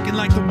legs looking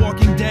like the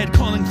Walking Dead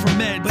calling for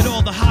meds. But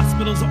all the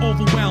hospitals are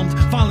overwhelmed.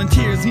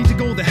 Volunteers need to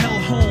go the hell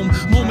home.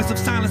 Moments of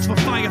silence for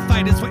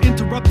firefighters were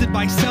interrupted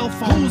by cell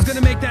phones. Who's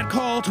gonna make that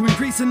call to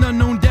increase an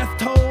unknown death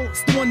toll?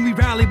 It's the one we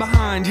rally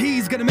behind.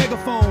 He's got a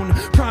megaphone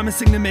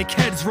promising to make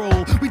heads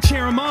roll. We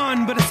cheer him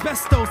on, but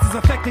asbestos is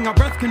affecting our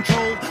breath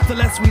control. The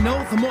less we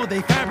know, the more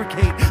they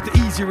fabricate, the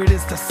easier it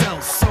is to sell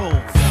souls.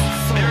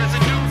 There is a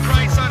new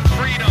price on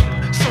freedom,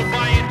 so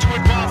buy into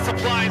it while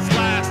supplies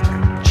last.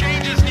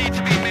 Changes need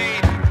to be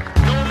made.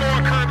 No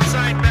more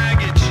curbside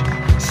baggage.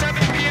 7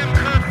 p.m.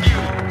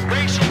 curfew.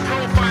 Racial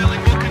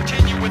profiling will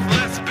continue with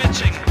less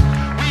bitching.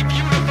 We've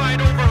unified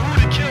over who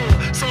to kill,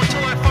 so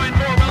until I find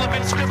more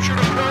relevant scripture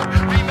to quote,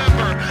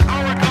 remember,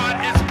 our God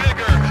is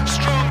bigger,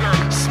 stronger,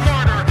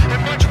 smarter,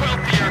 and much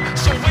wealthier.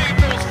 So wave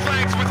those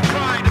flags with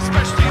pride,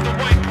 especially the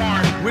white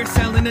part. We're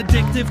selling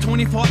addictive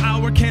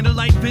 24-hour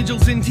candlelight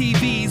vigils in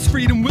TVs.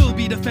 Freedom will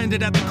be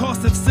defended at the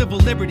cost of civil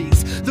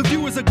liberties. The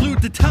viewers are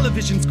glued to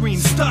television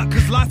screens, stuck,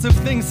 cause lots of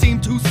things seem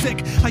too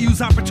sick. I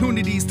use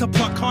opportunities to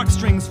pluck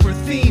heartstrings for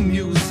theme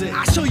music.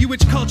 I show you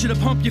which culture to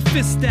pump your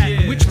fist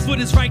at, which foot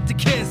is right to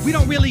kiss. We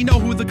don't really know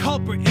who the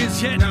culprit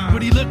is yet,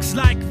 but he looks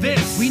like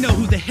this. We know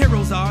who the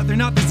heroes are, they're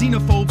not the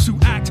xenophobes who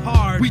act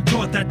hard. We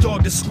taught that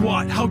dog to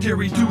squat, how dare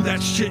we do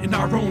that shit in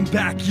our own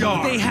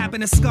backyard? They happen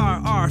to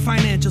scar our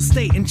financial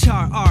state and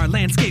char our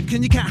landscape.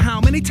 Can you count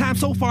how many times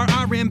so far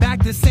I ran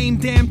back the same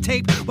damn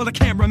tape while the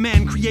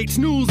cameraman creates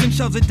news and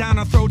shoves it down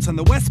our throats on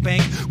the West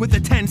Bank with a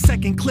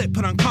 10-second clip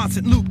put on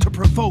constant loop to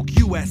provoke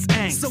US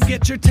angst. So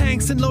get your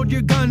tanks and load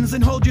your guns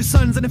and hold your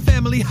sons in a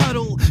family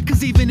huddle,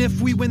 cause even if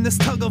we win this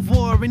tug of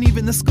war and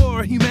even the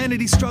score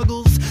humanity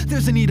struggles,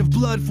 there's a need of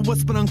blood for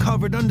what's been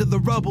uncovered under the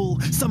rubble.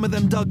 Some of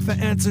them dug for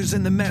answers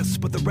in the mess,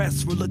 but the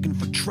rest were looking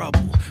for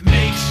trouble.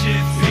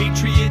 Makeshift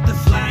patriot, the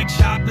flag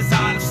shop is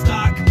out of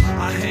stock.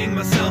 I hang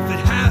myself at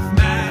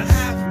half-mast.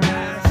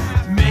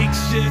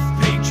 Makeshift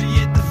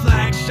patriot, the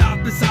flag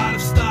shop is out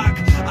of stock.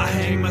 I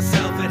hang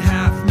myself at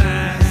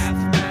half-mast.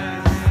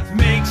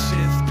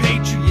 Makeshift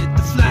patriot,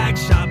 the flag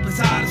shop is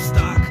out of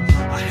stock.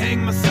 I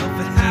hang myself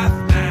at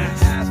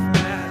half-mast.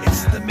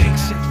 It's the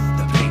makeshift,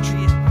 the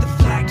patriot, the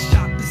flag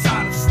shop is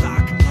out of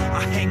stock.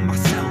 I hang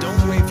myself.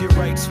 Don't wave your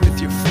rights with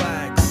your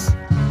flags.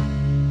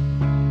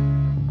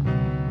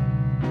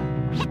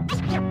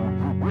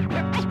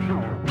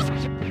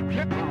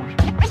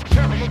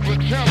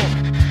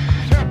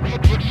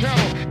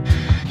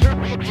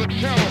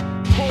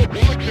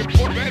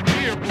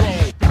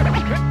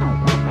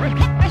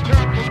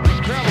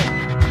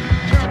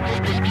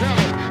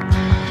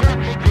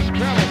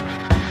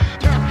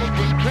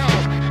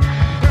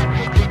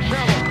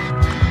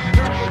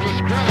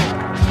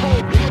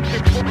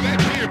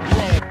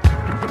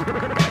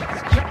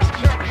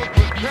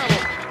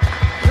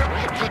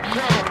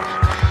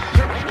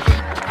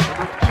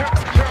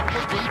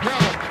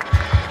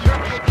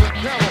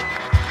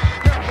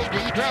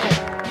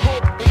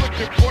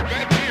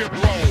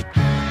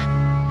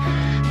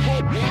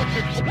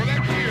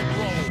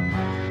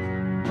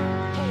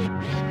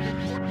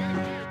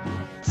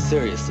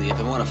 Seriously, if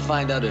I want to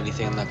find out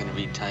anything, I'm not going to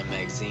read Time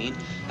magazine.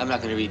 I'm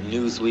not going to read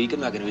Newsweek. I'm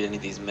not going to read any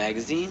of these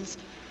magazines.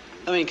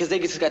 I mean, because they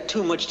just got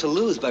too much to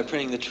lose by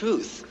printing the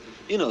truth.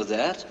 You know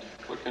that.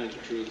 What kinds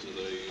of truths are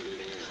they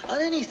reading? On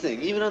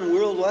anything, even on a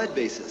worldwide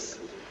basis.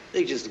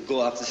 They just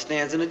go off the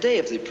stands in a day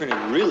if they printed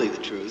really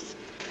the truth.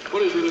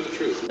 What is really the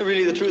truth?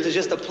 Really the truth is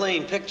just a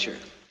plain picture.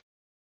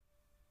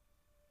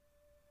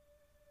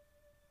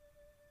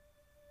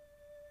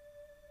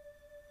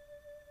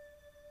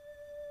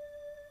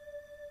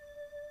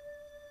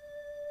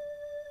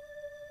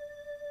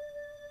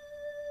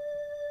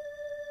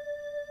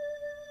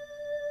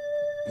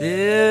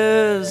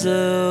 There's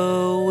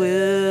a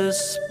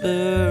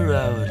whisper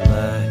I would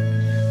like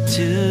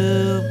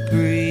to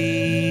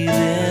breathe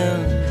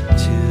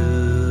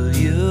into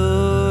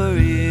your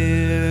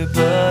ear,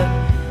 but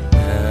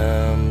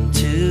I'm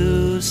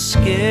too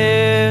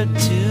scared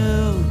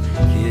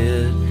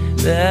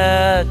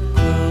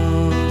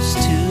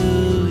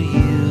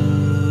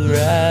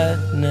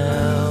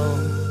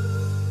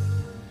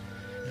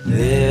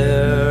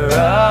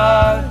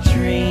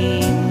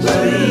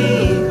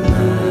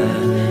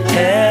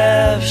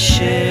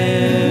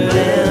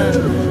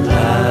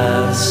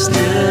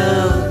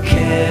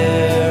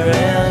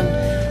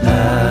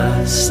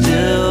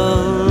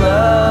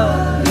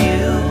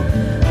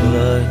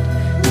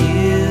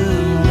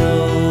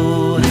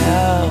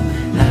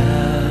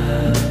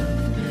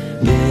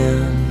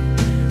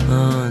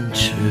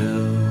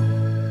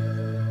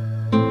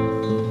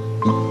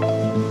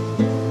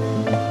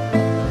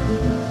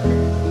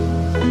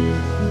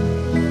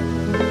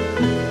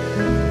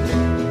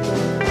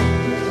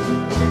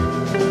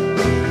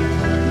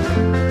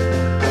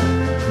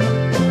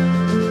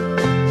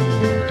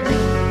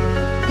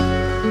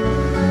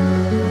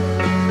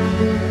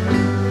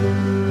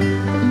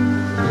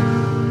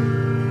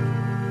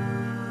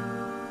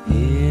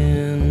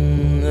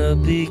the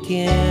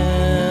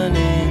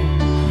beginning,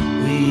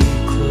 we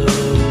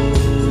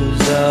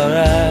closed our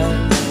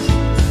eyes.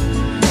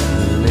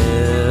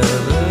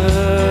 Whenever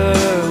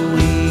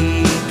we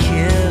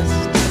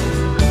kissed,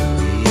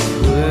 we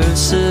were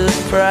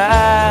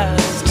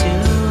surprised to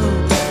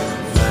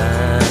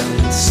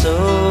find so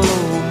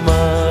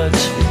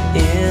much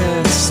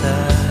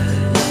inside.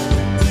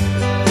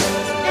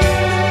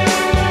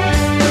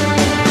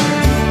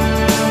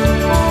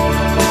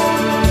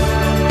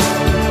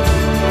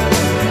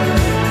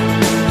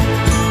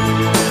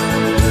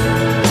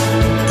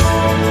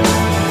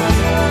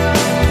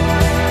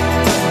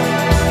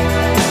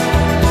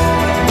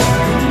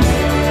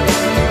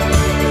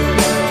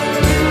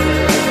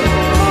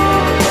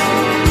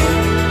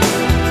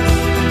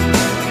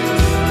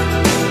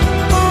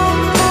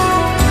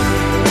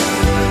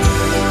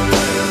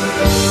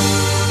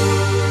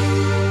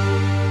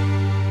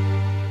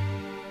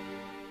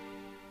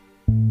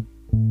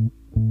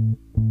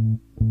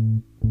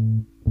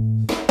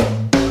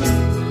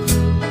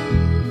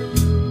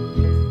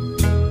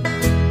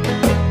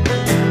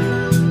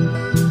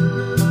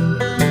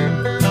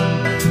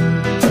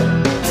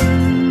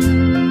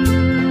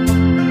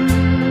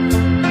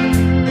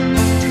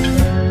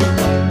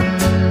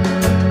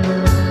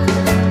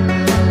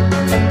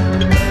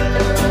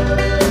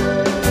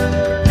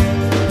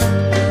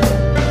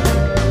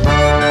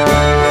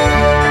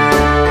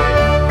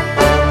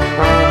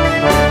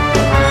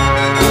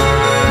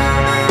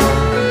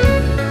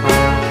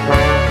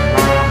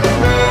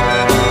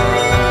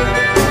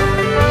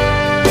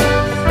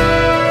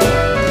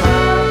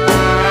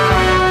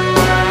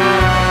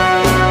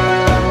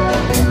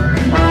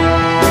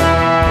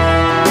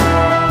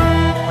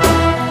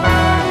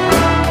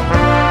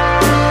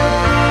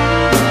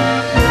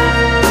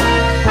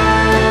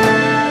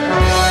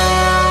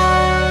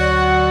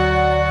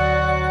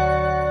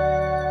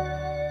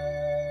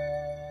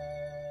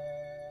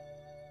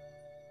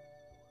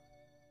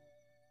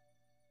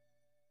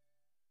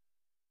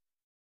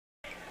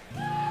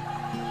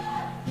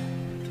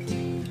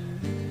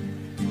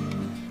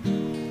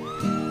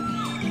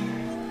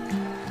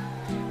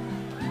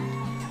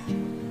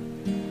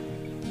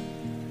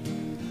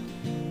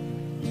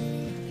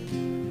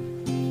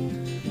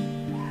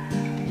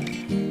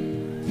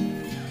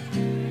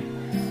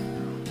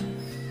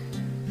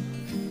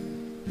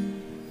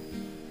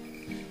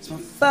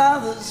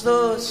 Father's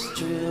voice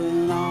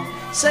drilling off,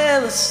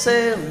 sailors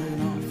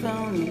sailing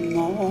off in the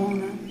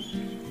morning.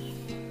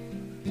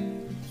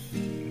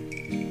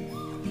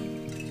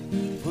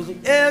 For the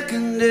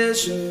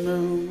air-conditioned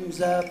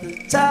rooms at the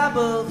top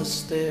of the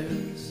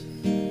stairs.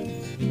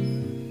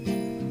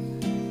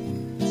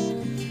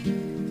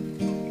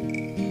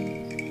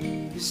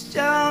 His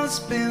jaw's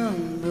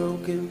been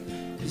broken,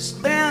 his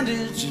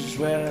bandage is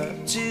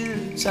wrapped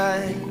too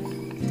tight.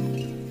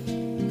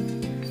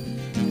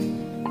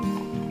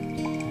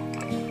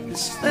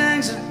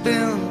 Things have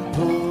been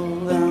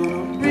pulled down.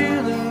 I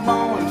really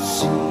want to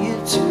see you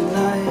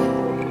tonight.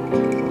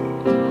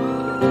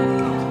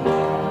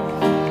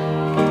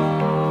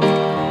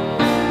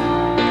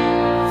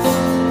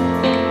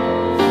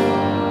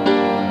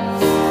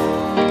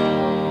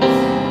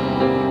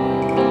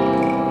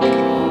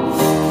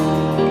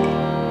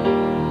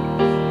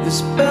 This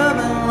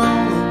bourbon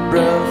on the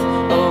breath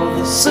of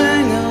the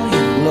singer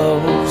you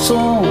love so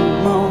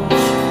much.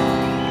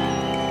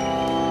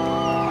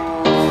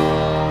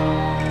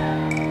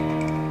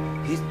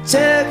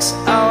 Takes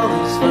all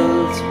these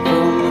words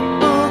from the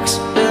books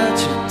that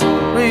you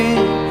don't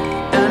read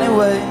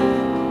anyway.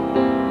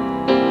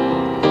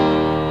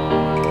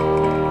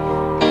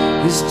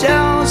 His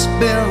jaw's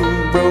been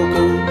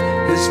broken,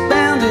 his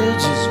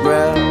bandage is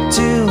wrapped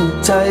too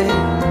tight.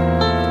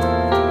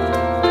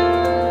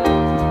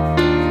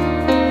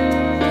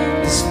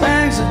 His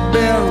fangs have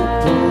been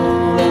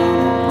pulled and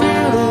I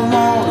really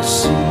want to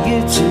see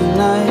you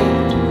tonight.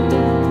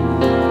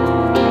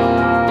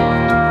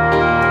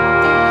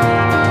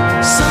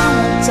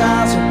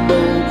 Times are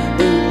bold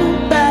in the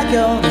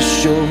backyard to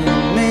show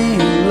me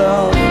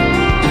love.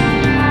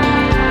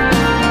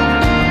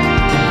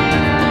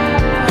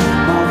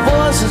 My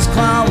voice is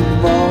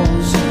climbing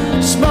walls,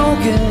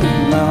 smoking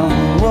my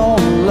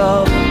own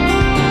love.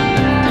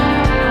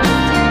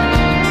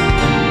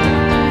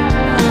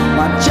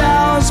 My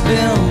jaw's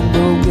been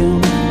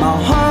broken, my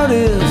heart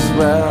is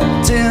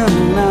wrapped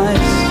in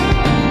ice.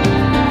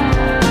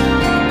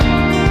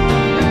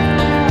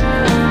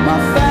 My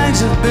fangs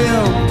have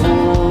been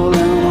pulled,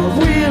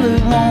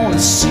 want to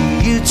see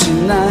you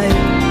tonight.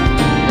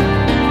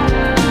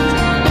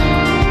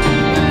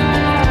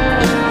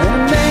 And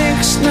it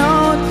makes no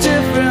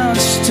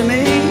difference to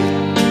me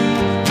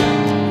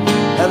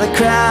how they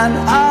cried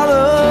all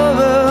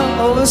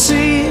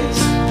overseas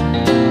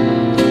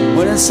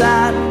when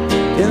inside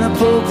in the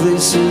poor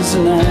places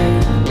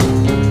tonight.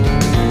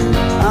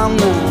 I'm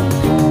not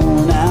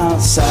going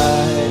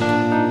outside.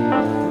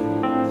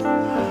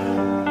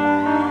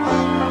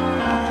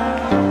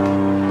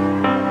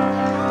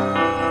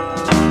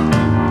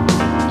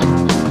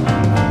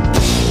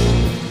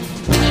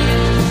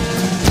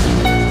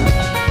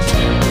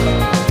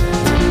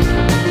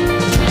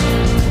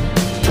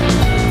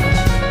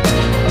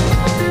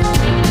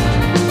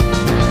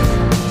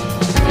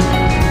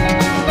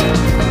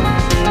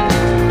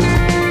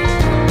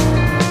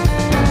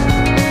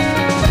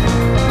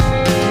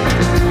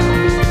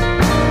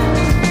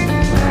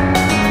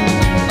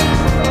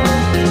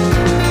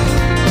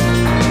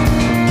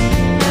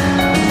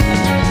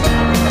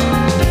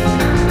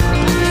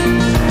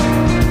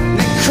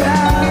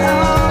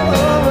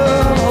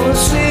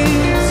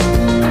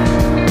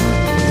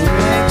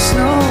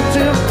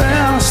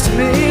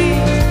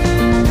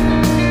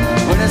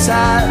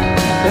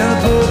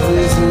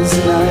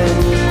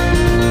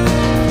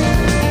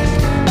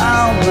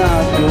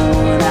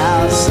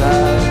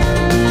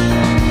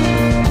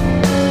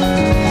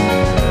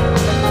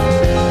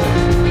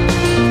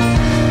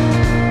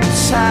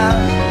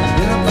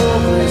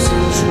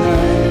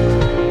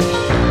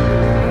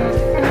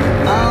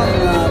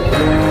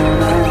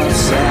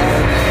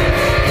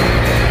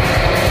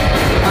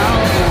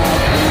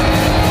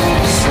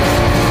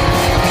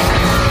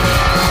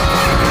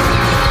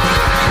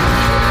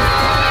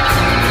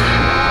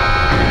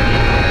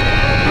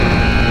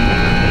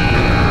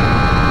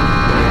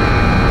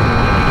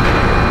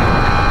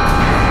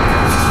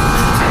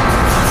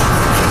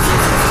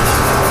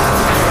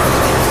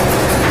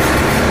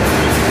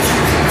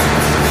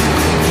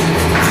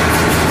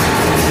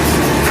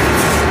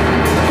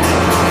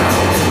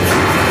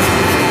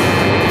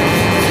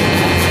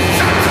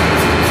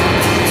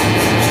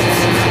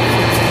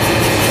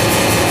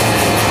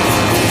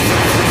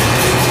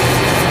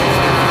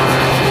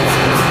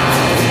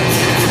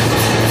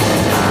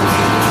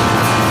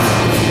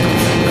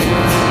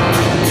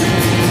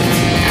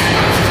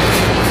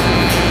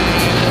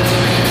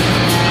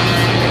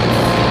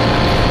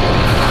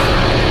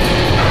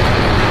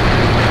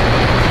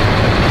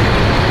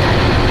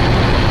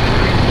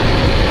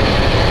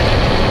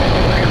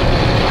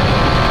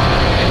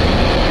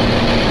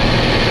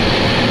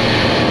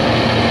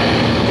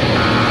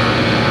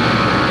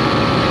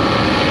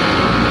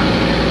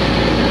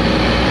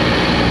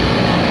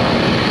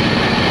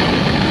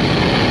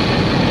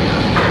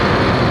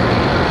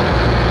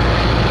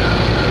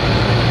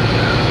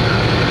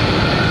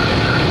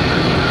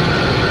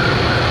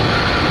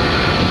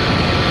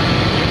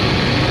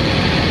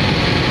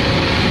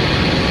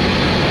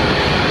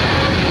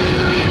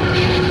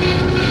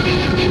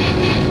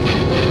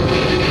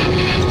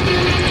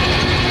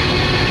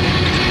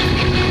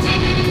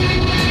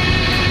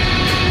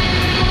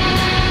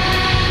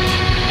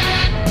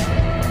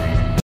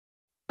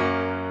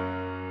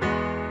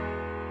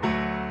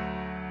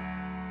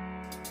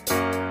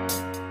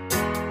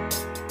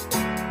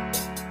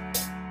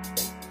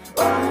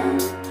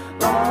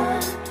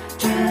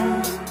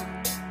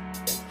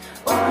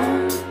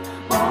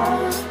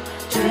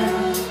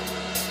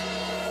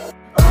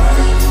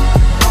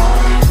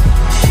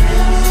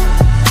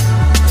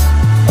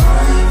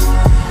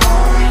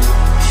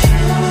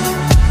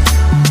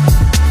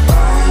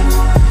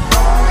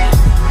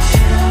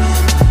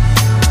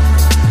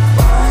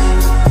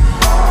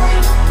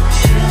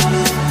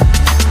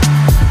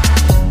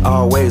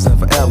 Always and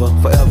forever,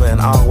 forever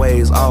and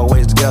always,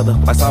 always together.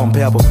 Like salt and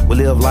pepper, we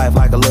live life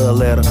like a love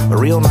letter. But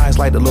real nice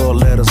like the little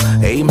letters.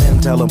 Amen,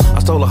 tell them I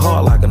stole a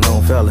heart like a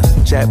known fella.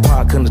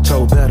 Jackpot couldn't have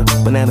told better.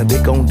 Banana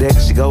dick on deck,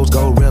 she goes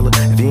gorilla.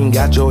 If you ain't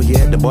got yours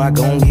yet, the boy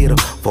gon' get her.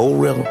 For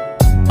real.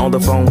 On the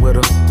phone with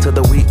her, to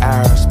the wee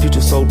hours.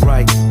 Future so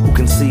bright, who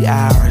can see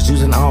ours?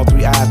 Using all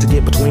three eyes to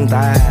get between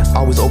thighs.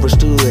 Always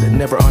overstood,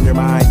 never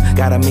undermined.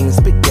 Got a mean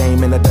spit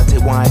game and a dirty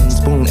wine.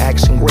 Spoon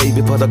action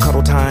gravy for the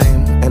cuddle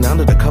time. And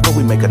under the cover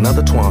we make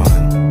another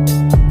twine.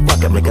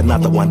 Fuck it, make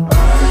another one.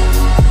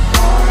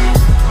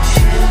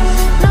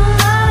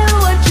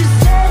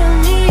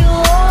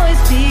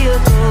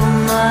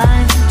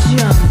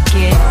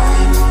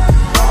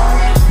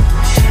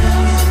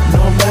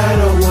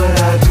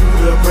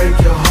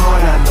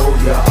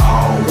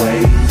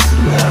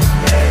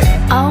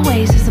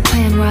 Always is the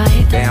plan,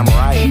 right? Damn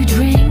right. You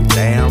dream?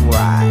 Damn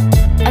right.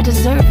 I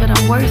deserve it,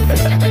 I'm worth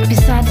it.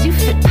 Besides, you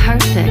fit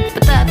perfect,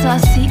 but that's our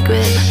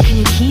secret. Can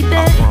you keep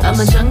it? I'm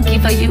a junkie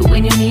for you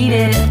when you need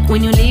it.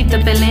 When you leave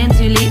the feelings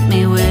you leave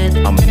me with,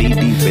 I'm knee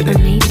deep in it.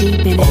 Knee deep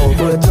in it.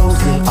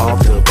 Overdosing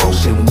off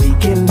devotion, we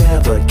can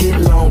never get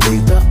lonely.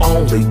 The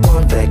only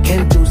one that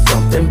can do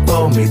something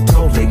for me,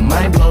 totally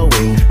mind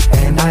blowing.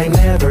 And I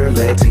never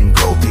letting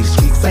go. These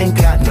streets ain't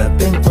got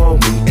nothing for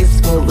me. It's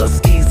full of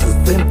skeezers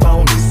and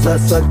phonies, slut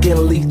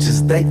sucking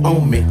leeches. They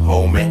own me,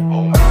 homie.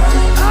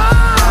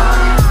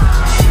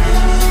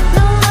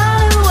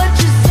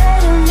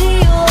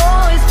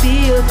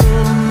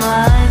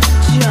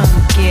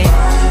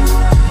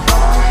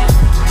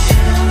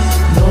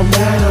 No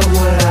matter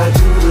what I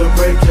do to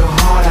break your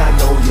heart, I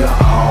know you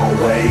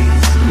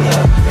always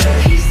love me.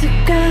 Piece of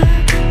God,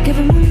 give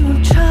him one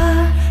more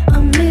try.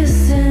 I'm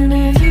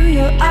listening through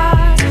your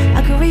eyes.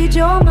 I can read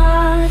your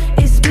mind.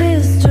 It's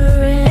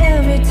blistering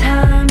every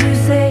time you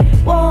say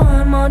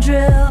one more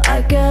drill.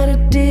 I gotta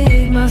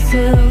dig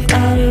myself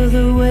out of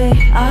the way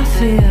I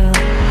feel.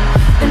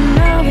 And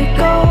now the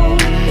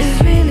gold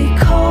is really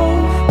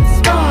cold, but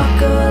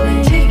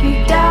sparkling. Take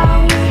me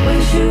down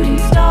when shooting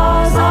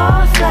stars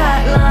are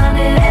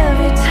flatlining.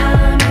 Every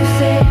time you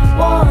say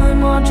one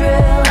more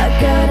drill, I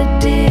gotta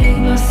dig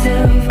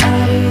myself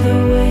out of the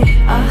way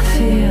I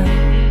feel.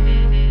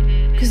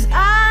 'Cause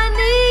I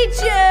need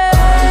you.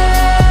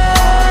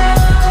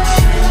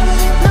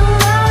 No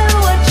matter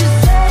what you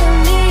say to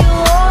me,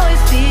 you'll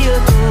always be a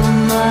good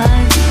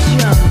mind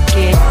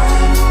junkie.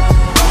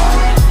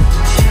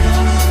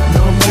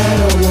 No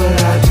matter what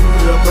I do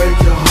to break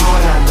your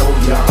heart, I know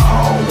you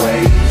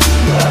always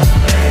love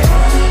me.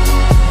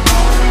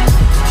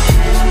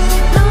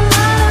 No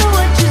matter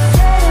what you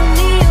say to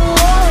me, you'll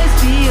always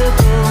be a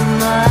good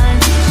mind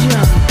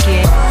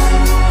junkie.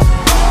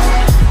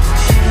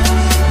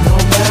 No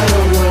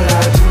matter what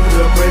I do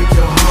to break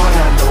your heart,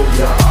 I know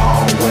you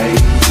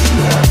always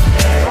love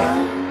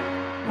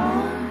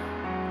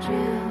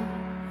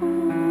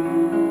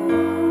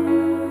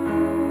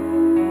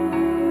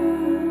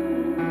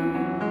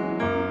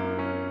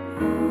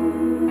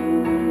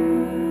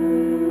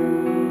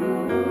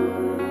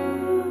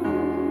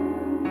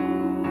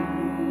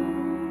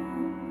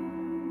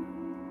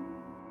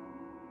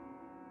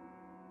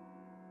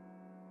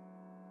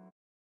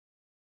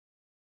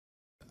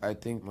I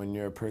think when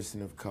you're a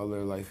person of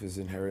color, life is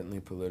inherently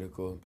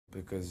political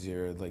because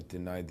you're like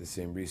denied the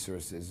same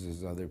resources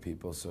as other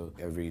people. So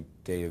every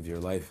day of your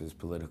life is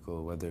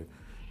political, whether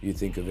you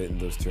think of it in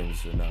those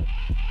terms or not.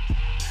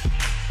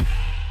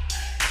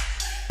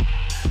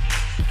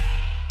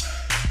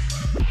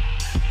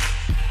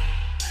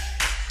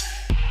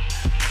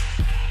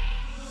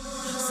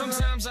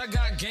 Sometimes I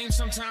got game,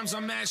 sometimes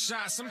I'm mad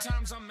shot,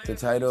 sometimes I'm mad. The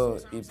title,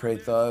 Eat, Pray,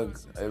 Thug,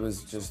 it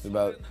was just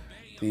about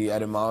the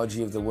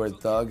etymology of the word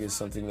thug is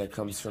something that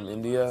comes from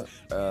India.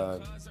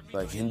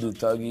 Like Hindu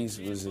thuggies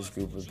was this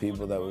group of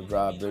people that would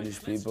rob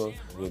British people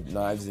with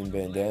knives and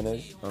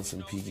bandanas on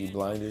some Peaky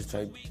Blinders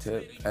type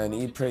tip. And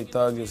Eat, Pray,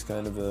 Thug is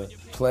kind of a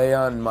play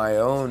on my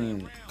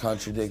own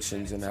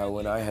contradictions and how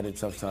when I had a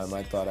tough time,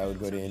 I thought I would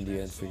go to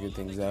India and figure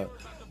things out.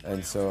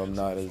 And so I'm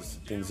not as,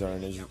 things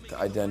aren't as,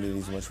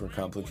 identity's much more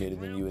complicated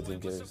than you would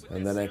think it is.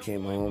 And then I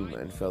came home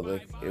and felt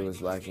like it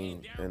was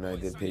lacking, and I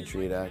did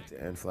Patriot Act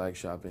and flag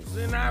shopping.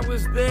 And I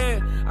was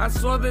there, I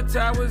saw the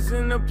towers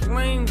and the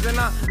planes, and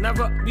I'll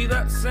never be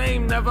the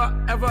same,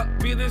 never ever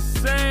be the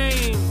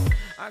same.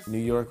 New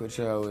York, which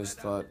I always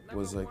thought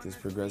was like this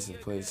progressive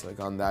place,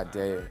 like on that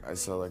day, I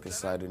saw like a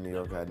side of New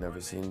York I'd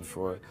never seen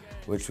before,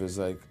 which was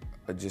like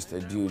just a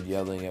dude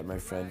yelling at my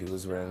friend who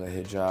was wearing a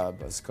hijab,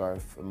 a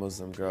scarf, a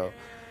Muslim girl,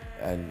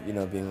 and, you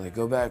know, being like,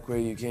 go back where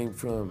you came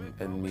from,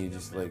 and me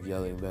just like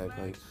yelling back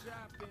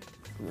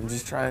I'm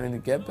just trying to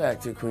get back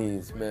to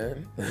Queens,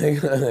 man.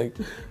 like,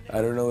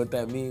 I don't know what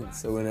that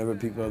means. So whenever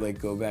people like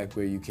go back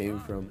where you came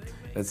from,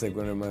 that's like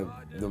one of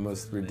the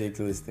most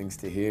ridiculous things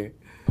to hear.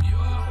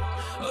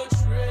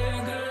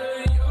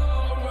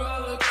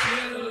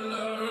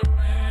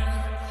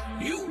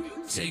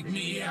 Take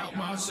me out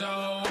my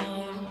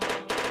zone.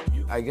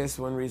 I guess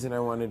one reason I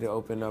wanted to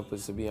open up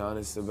was to be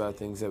honest about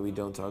things that we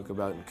don't talk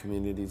about in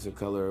communities of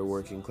color or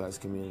working class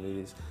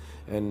communities.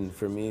 And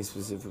for me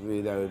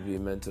specifically, that would be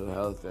mental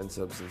health and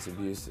substance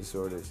abuse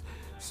disorders.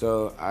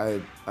 So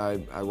I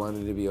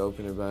wanted to be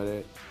open about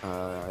it.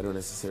 I don't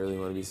necessarily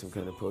want to be some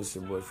kind of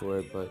poster boy for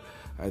it, but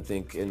I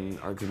think in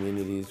our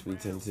communities we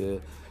tend to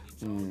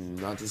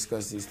not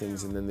discuss these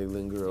things and then they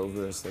linger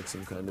over us like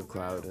some kind of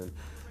cloud. And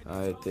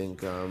I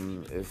think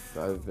if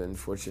I've been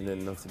fortunate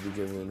enough to be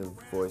given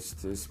a voice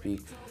to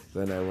speak,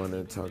 then I want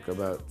to talk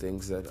about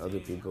things that other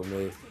people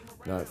may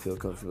not feel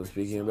comfortable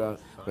speaking about.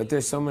 But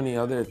there's so many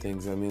other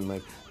things. I mean,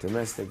 like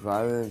domestic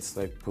violence,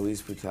 like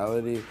police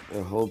brutality,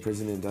 the whole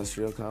prison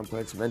industrial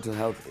complex, mental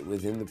health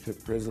within the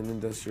prison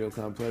industrial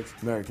complex,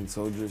 American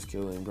soldiers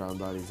killing brown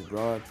bodies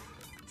abroad,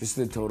 just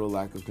the total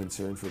lack of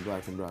concern for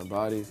black and brown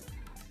bodies.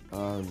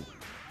 I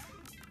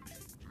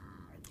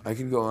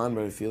could go on,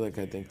 but I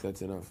think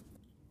that's enough.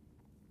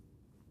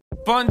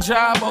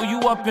 Punjab, oh you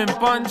up in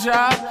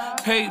Punjab?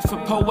 Paid for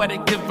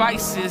poetic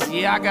devices,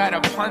 yeah I got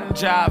a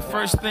Punjab.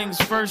 First things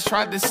first,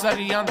 tried to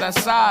study on the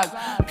side.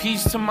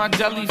 Peace to my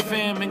Delhi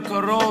fam in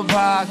Karol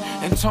Bagh.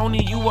 And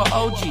Tony, you a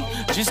OG,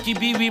 jiski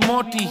bibi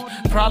moti.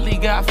 Probably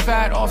got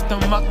fat off the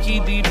makki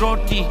di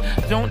roti.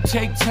 Don't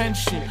take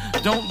tension,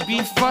 don't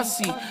be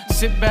fussy.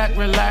 Sit back,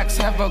 relax,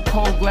 have a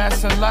cold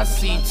glass of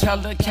lassi. Tell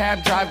the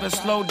cab driver,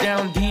 slow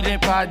down,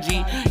 dide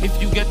baji.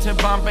 If you get to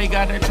Bombay,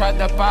 gotta try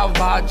the pav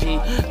bhaji.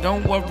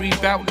 Don't worry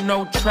about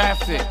no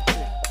traffic.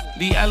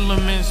 The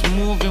elements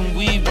move and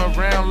weave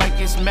around like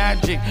it's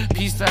magic.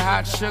 Piece of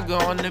hot sugar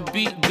on the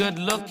beat, good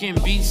looking.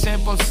 Beat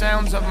sample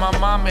sounds of my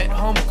mom at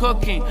home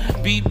cooking.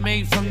 Beat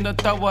made from the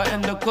tawa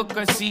and the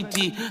cooker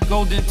CT.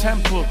 Golden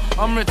Temple,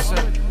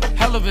 Amritsar,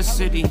 hell of a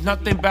city.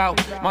 Nothing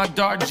about my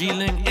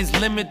Darjeeling is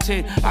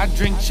limited. I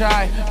drink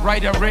chai,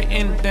 write a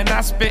written, then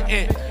I spit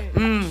it.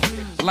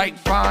 Like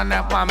fine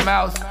at my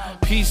mouth.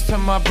 Peace to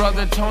my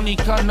brother Tony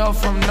Cunno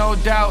from No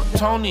Doubt.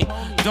 Tony,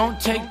 don't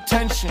take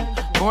tension.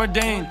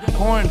 Bourdain,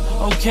 Horn,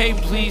 okay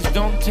please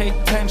don't take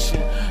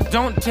tension.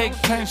 Don't take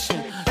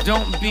tension,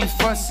 don't be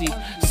fussy.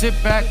 Sit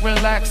back,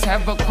 relax,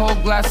 have a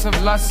cold glass of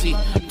lassi.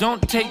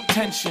 Don't take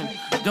tension,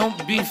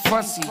 don't be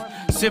fussy.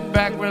 Sit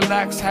back,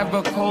 relax, have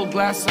a cold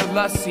glass of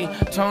lassi.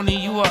 Tony,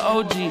 you a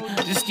OG,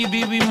 jiski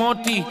bibi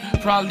moti.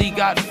 Probably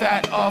got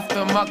fat off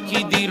the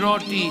makki di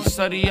roti.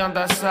 Sari on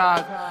the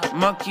saag,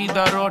 makki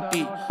da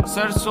roti.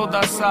 Sarso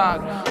da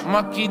saag,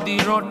 makki di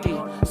roti.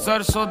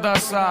 Sarso da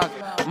saag,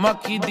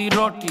 makki di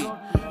roti.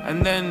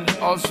 And then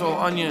also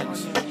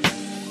onions.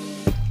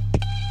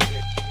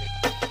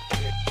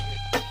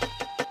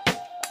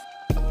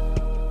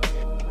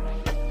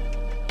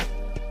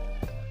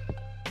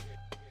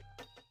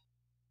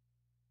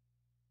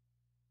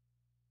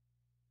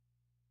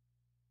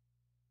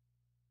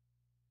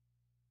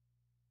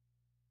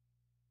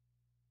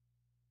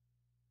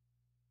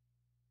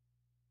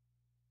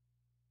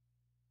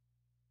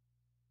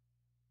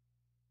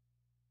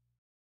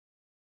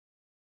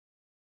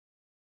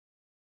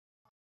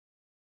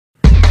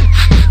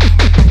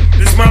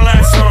 My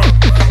last song.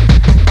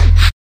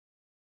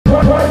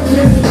 White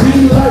men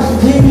be like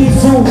Guinea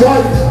to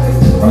white.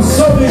 I'm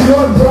so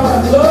young, bro. I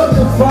love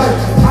to fight.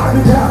 I be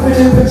rapping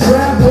in the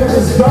trap where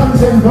there's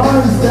guns and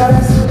guns.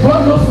 That's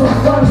bundles from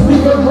guns. We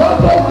can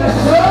rub on the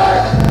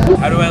shirt.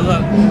 How do I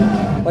look?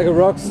 Like a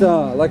rock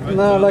star. Like I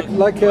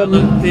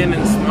look thin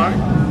and smart.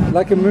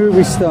 Like a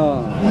movie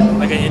star.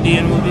 Like an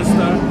Indian movie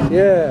star.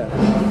 Yeah.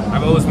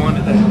 I've always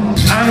wanted that.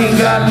 I ain't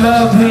got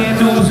love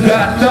handles,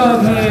 got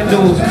thug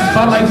handles.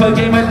 My life a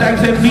game of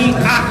dice and me,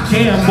 I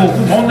gamble.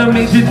 On the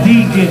major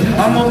deacon,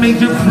 I'm a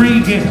major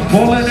freakin'.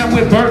 Rolling them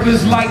with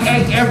burgers like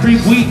egg every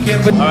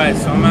weekend. Alright,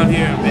 so I'm out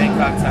here in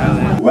Bangkok,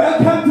 Thailand.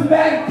 Welcome to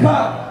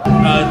Bangkok.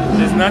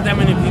 There's not that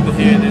many people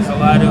here. There's a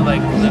lot of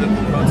like political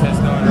protests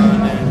going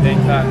on in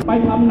Bangkok.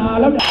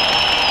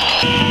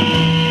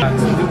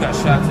 Some dude got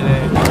shot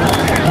today.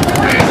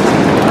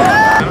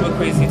 Kind of a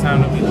crazy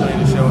time to be playing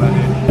the show out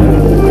here.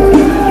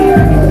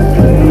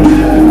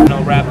 No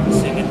rapping,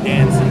 singing,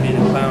 dancing, being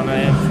a clown I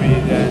am for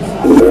you guys.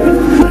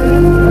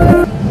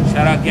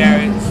 Shout out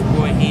Garrett, it's your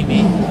boy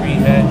Hebe,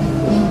 Freehead.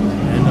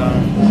 And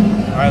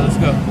alright, let's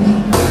go.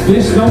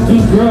 Bitch, don't do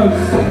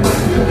drugs.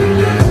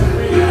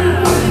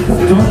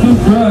 Don't do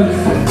drugs.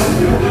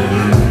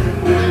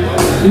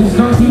 Bitch,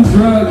 don't do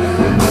drugs.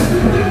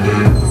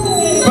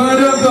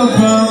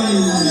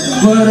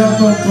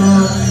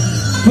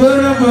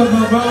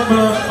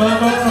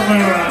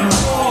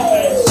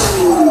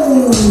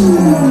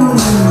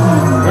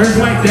 Where's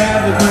my dad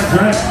with my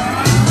drink?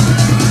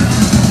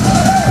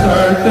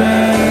 Third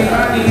thing, I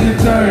need a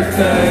third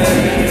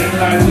thing.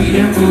 Like we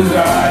in booze,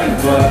 alright,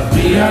 but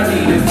me, I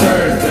need a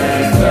third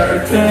thing.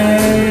 Third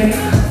thing,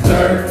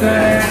 third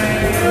thing,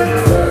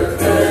 third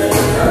thing.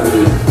 I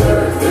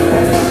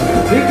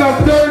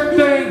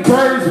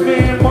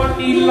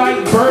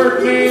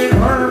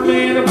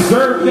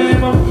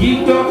fam, I'm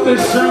geeked off the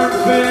shirt,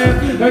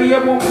 fam. Hey,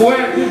 I'm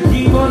wet,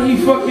 he money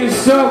fucking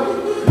soaked.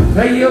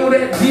 Hey yo,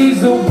 that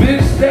diesel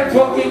bitch, that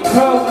fucking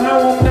coat.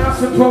 How I'm not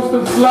supposed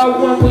to float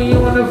when we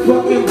on a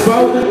fucking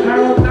boat.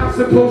 How I'm not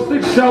supposed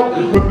to choke,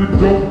 but the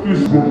dope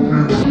is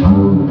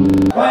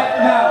fucking. Right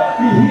now,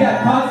 we here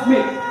at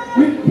Cosmic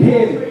with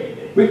him,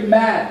 with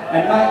Matt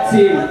and my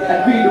team, and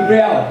we the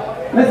real.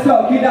 Let's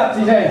go, get up,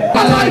 DJ. อ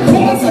ะไรขอ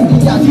งสัญ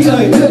ญาที่เอ่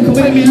ยเลื่อนเขาไ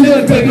ม่มีเลื่อ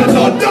นเกินกระโด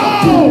ด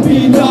มี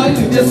น้อยห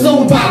รือจะสู้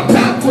บาป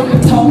นักคนเป็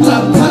นทองล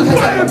ำพัก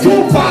ใครจะทุ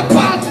บฝากป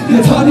ากเดือ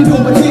ดทอนที่ดู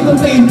มาที่ต้อง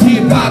ตีนที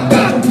บปาก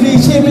กันคลี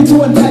เช่ไม่ช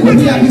วนใครไม่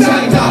อยากให้ใช้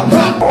ดาบ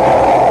รัก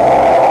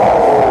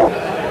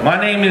My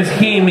name is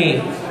Himi.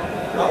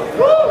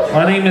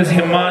 My name is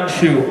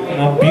Himanshu.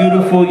 I'm a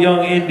beautiful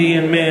young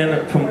Indian man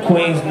from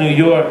Queens, New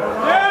York.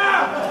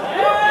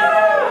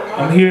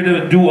 I'm here to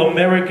do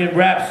American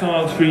rap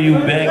songs for you,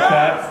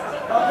 Bangkok.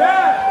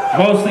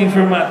 Mostly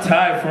for my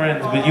Thai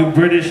friends, but you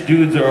British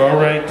dudes are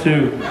alright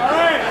too.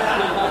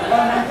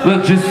 Look,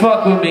 just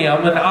fuck with me.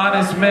 I'm an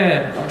honest man.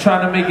 I'm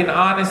trying to make an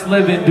honest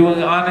living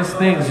doing honest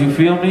things, you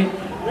feel me?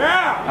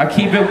 I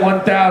keep it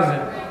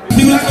 1,000.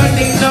 People act like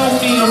they know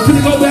me. I'm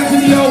gonna go back to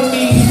the old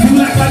me.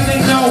 People act like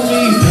they know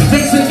me.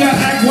 They say I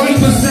act white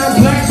but sound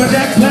black, but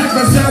act black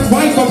but sound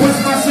white. But what's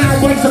my sound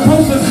white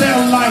supposed to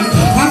sound like?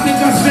 I think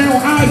I sound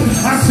hype,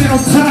 I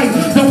sound tight.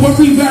 Don't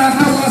worry about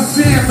how I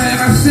sound, man.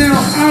 I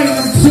sound hype,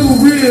 I'm too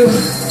real.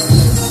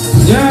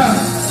 Yeah.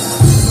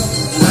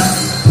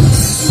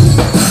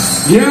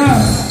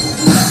 Yeah.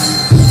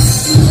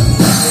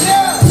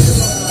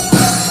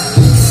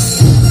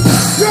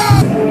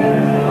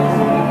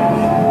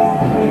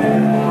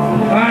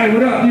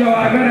 What up, yo? I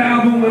got an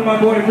album with my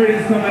boy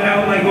British coming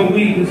out in like a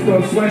week. It's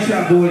called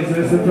Sweatshop Boys.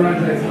 That's a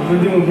project. I'm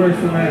gonna do a verse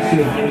from that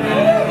shit.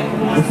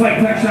 It's like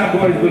Pet Shop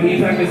Boys, but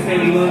he's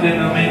Pakistani, London,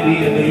 I'm Indy,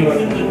 and New York.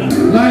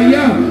 Like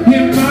yo,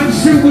 him man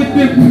shit with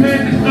the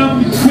pen,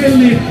 I'm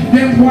chillin'.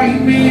 Them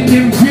white men,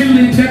 them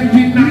villains, them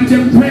deny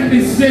them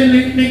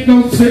penicillin. They go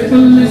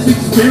syphilis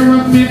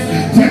experiments,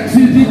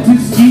 Texas into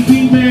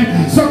skeeky man.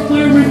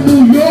 Somewhere in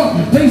New York,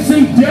 they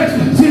say death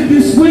to the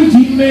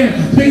squeaky man.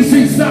 They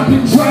say stop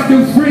and try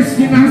to frisk,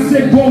 and I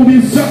said, whoa,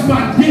 this suck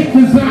my dick,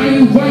 cause I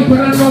ain't white, but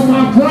I know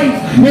my rights.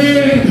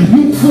 Yeah,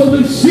 you full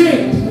of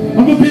shit.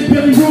 I'm a big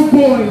belly root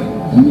boy.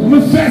 I'm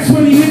a fat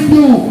sweaty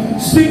Hindu.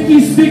 Sticky,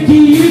 sticky,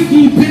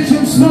 icky, bitch,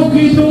 I'm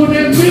smoking on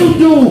that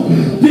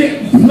mildew.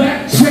 Thick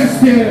black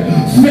chest hair,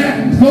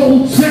 fat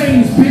gold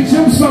chains, bitch,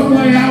 I'm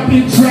somewhere out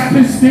in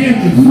Trapistan,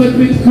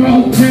 flipping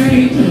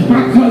cocaine.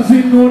 My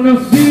cousin on the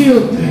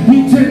field,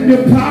 he tend to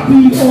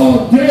poppy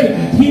all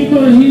day.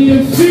 He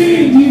a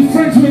fiend, he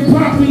friends with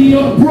Poppy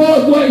on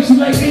Broadway. She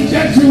like, ain't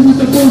that true with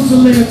the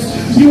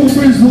Muslims? You and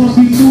Riz won't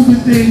be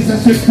moving things. I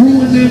said,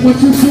 ruin them,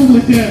 what you do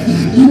with them?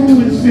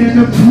 Ruins, man,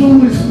 the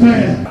bluest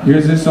man.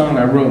 Here's this song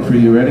I wrote for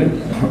you, ready?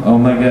 Oh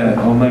my god,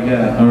 oh my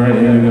god. Alright,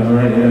 here we go,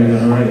 alright, here we go,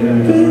 alright, here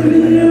we go, alright, here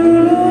we go.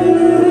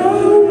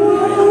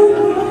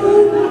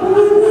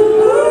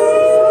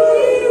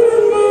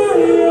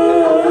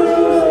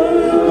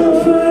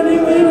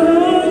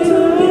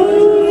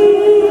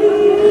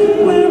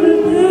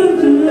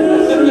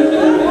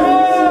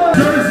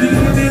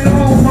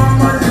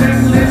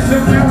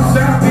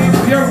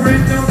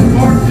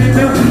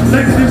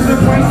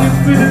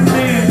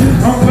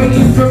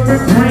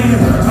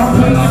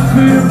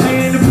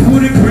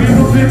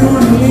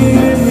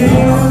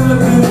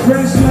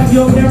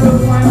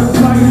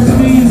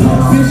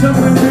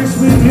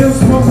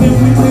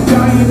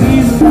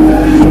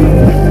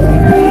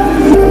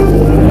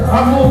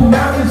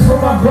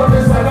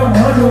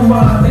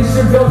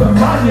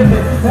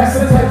 That's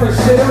the type of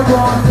shit I'm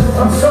on.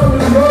 I'm so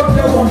New York,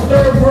 yo, I'm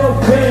third world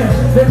fam.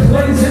 The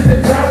planes hit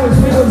the towers,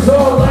 we was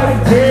all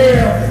like,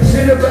 damn.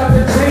 Shit about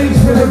to change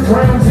for the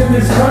Browns in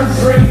this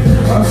country.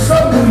 I'm so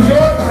New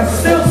York, I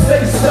still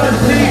stay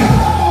stunty.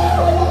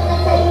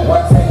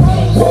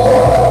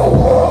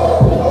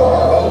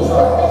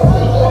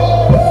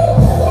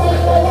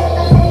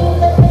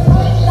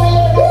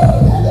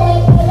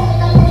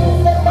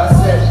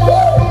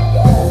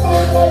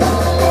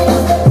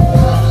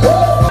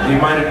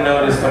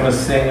 I'm a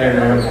singer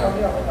now.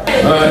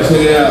 Alright,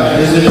 check it out.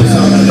 This is a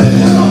song today.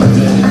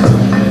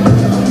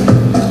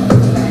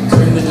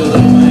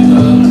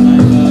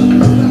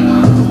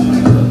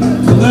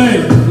 Delay.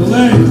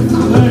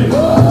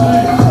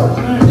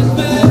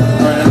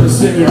 Alright, I'm a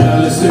singer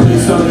now. Let's sing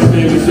this song and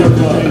baby, jump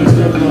on.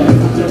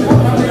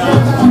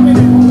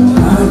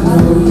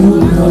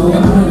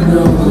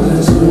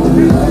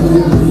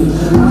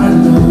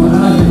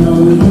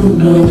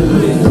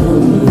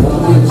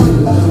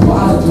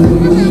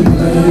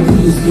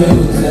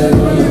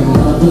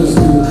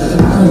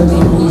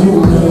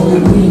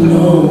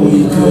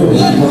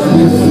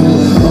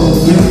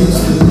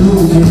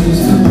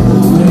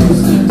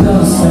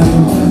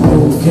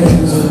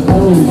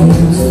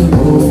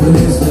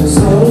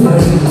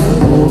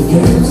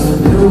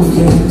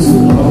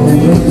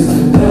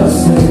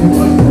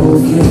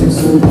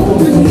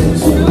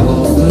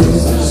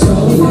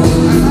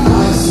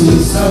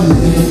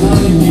 Something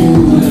in you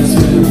that's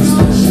very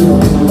special.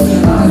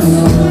 I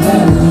know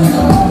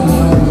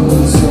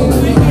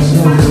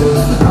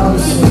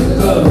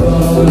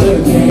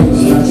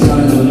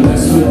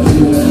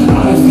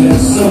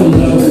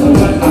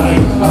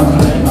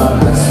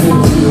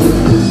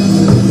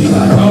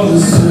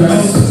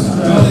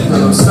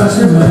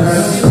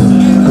mess.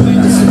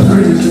 It's a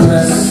pretty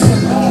dress.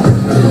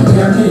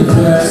 Got me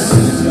dressed.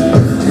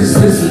 Is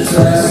this a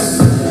test?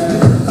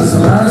 'Cause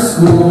I'm out of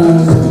school.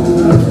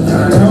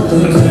 I don't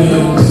look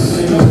things.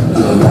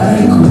 You're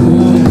like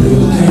cool.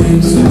 Blue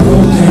things,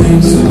 blue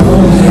things,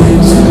 blue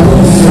things,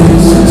 blue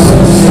things,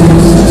 blue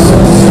things,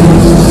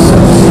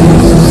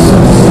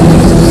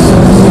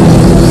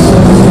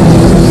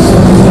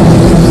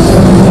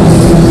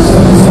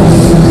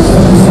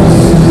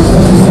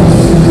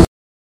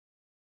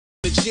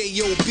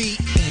 J.O.B.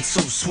 ain't so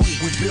sweet.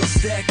 When bills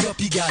stack up,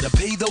 you gotta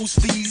pay those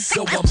fees.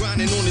 So I'm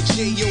grinding on the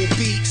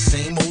J.O.B.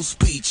 Same old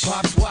speech.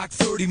 Pops walk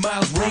 30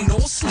 miles, rain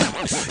or sleep.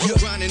 You're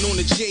grinding on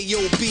the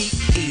J.O.B.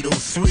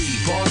 803.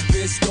 Boss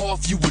pissed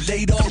off, you were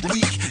late all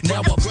week.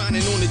 Now I'm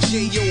grinding on the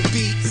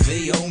J.O.B.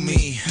 They owe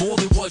me more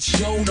than what's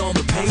shown on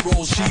the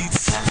payroll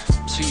sheets.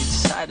 So you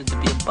decided to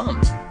be a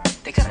bum.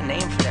 They got a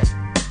name for that.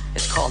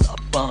 It's called a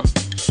bum.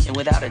 And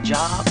without a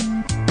job,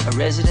 a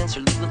residence,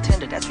 or legal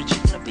tender, that's what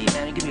you're gonna be,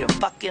 man. You're gonna be a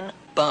fucking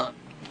bum.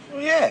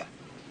 Well, yeah.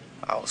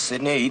 I was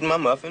sitting there eating my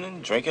muffin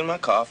and drinking my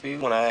coffee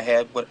when I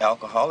had what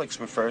alcoholics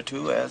refer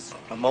to as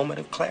a moment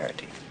of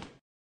clarity.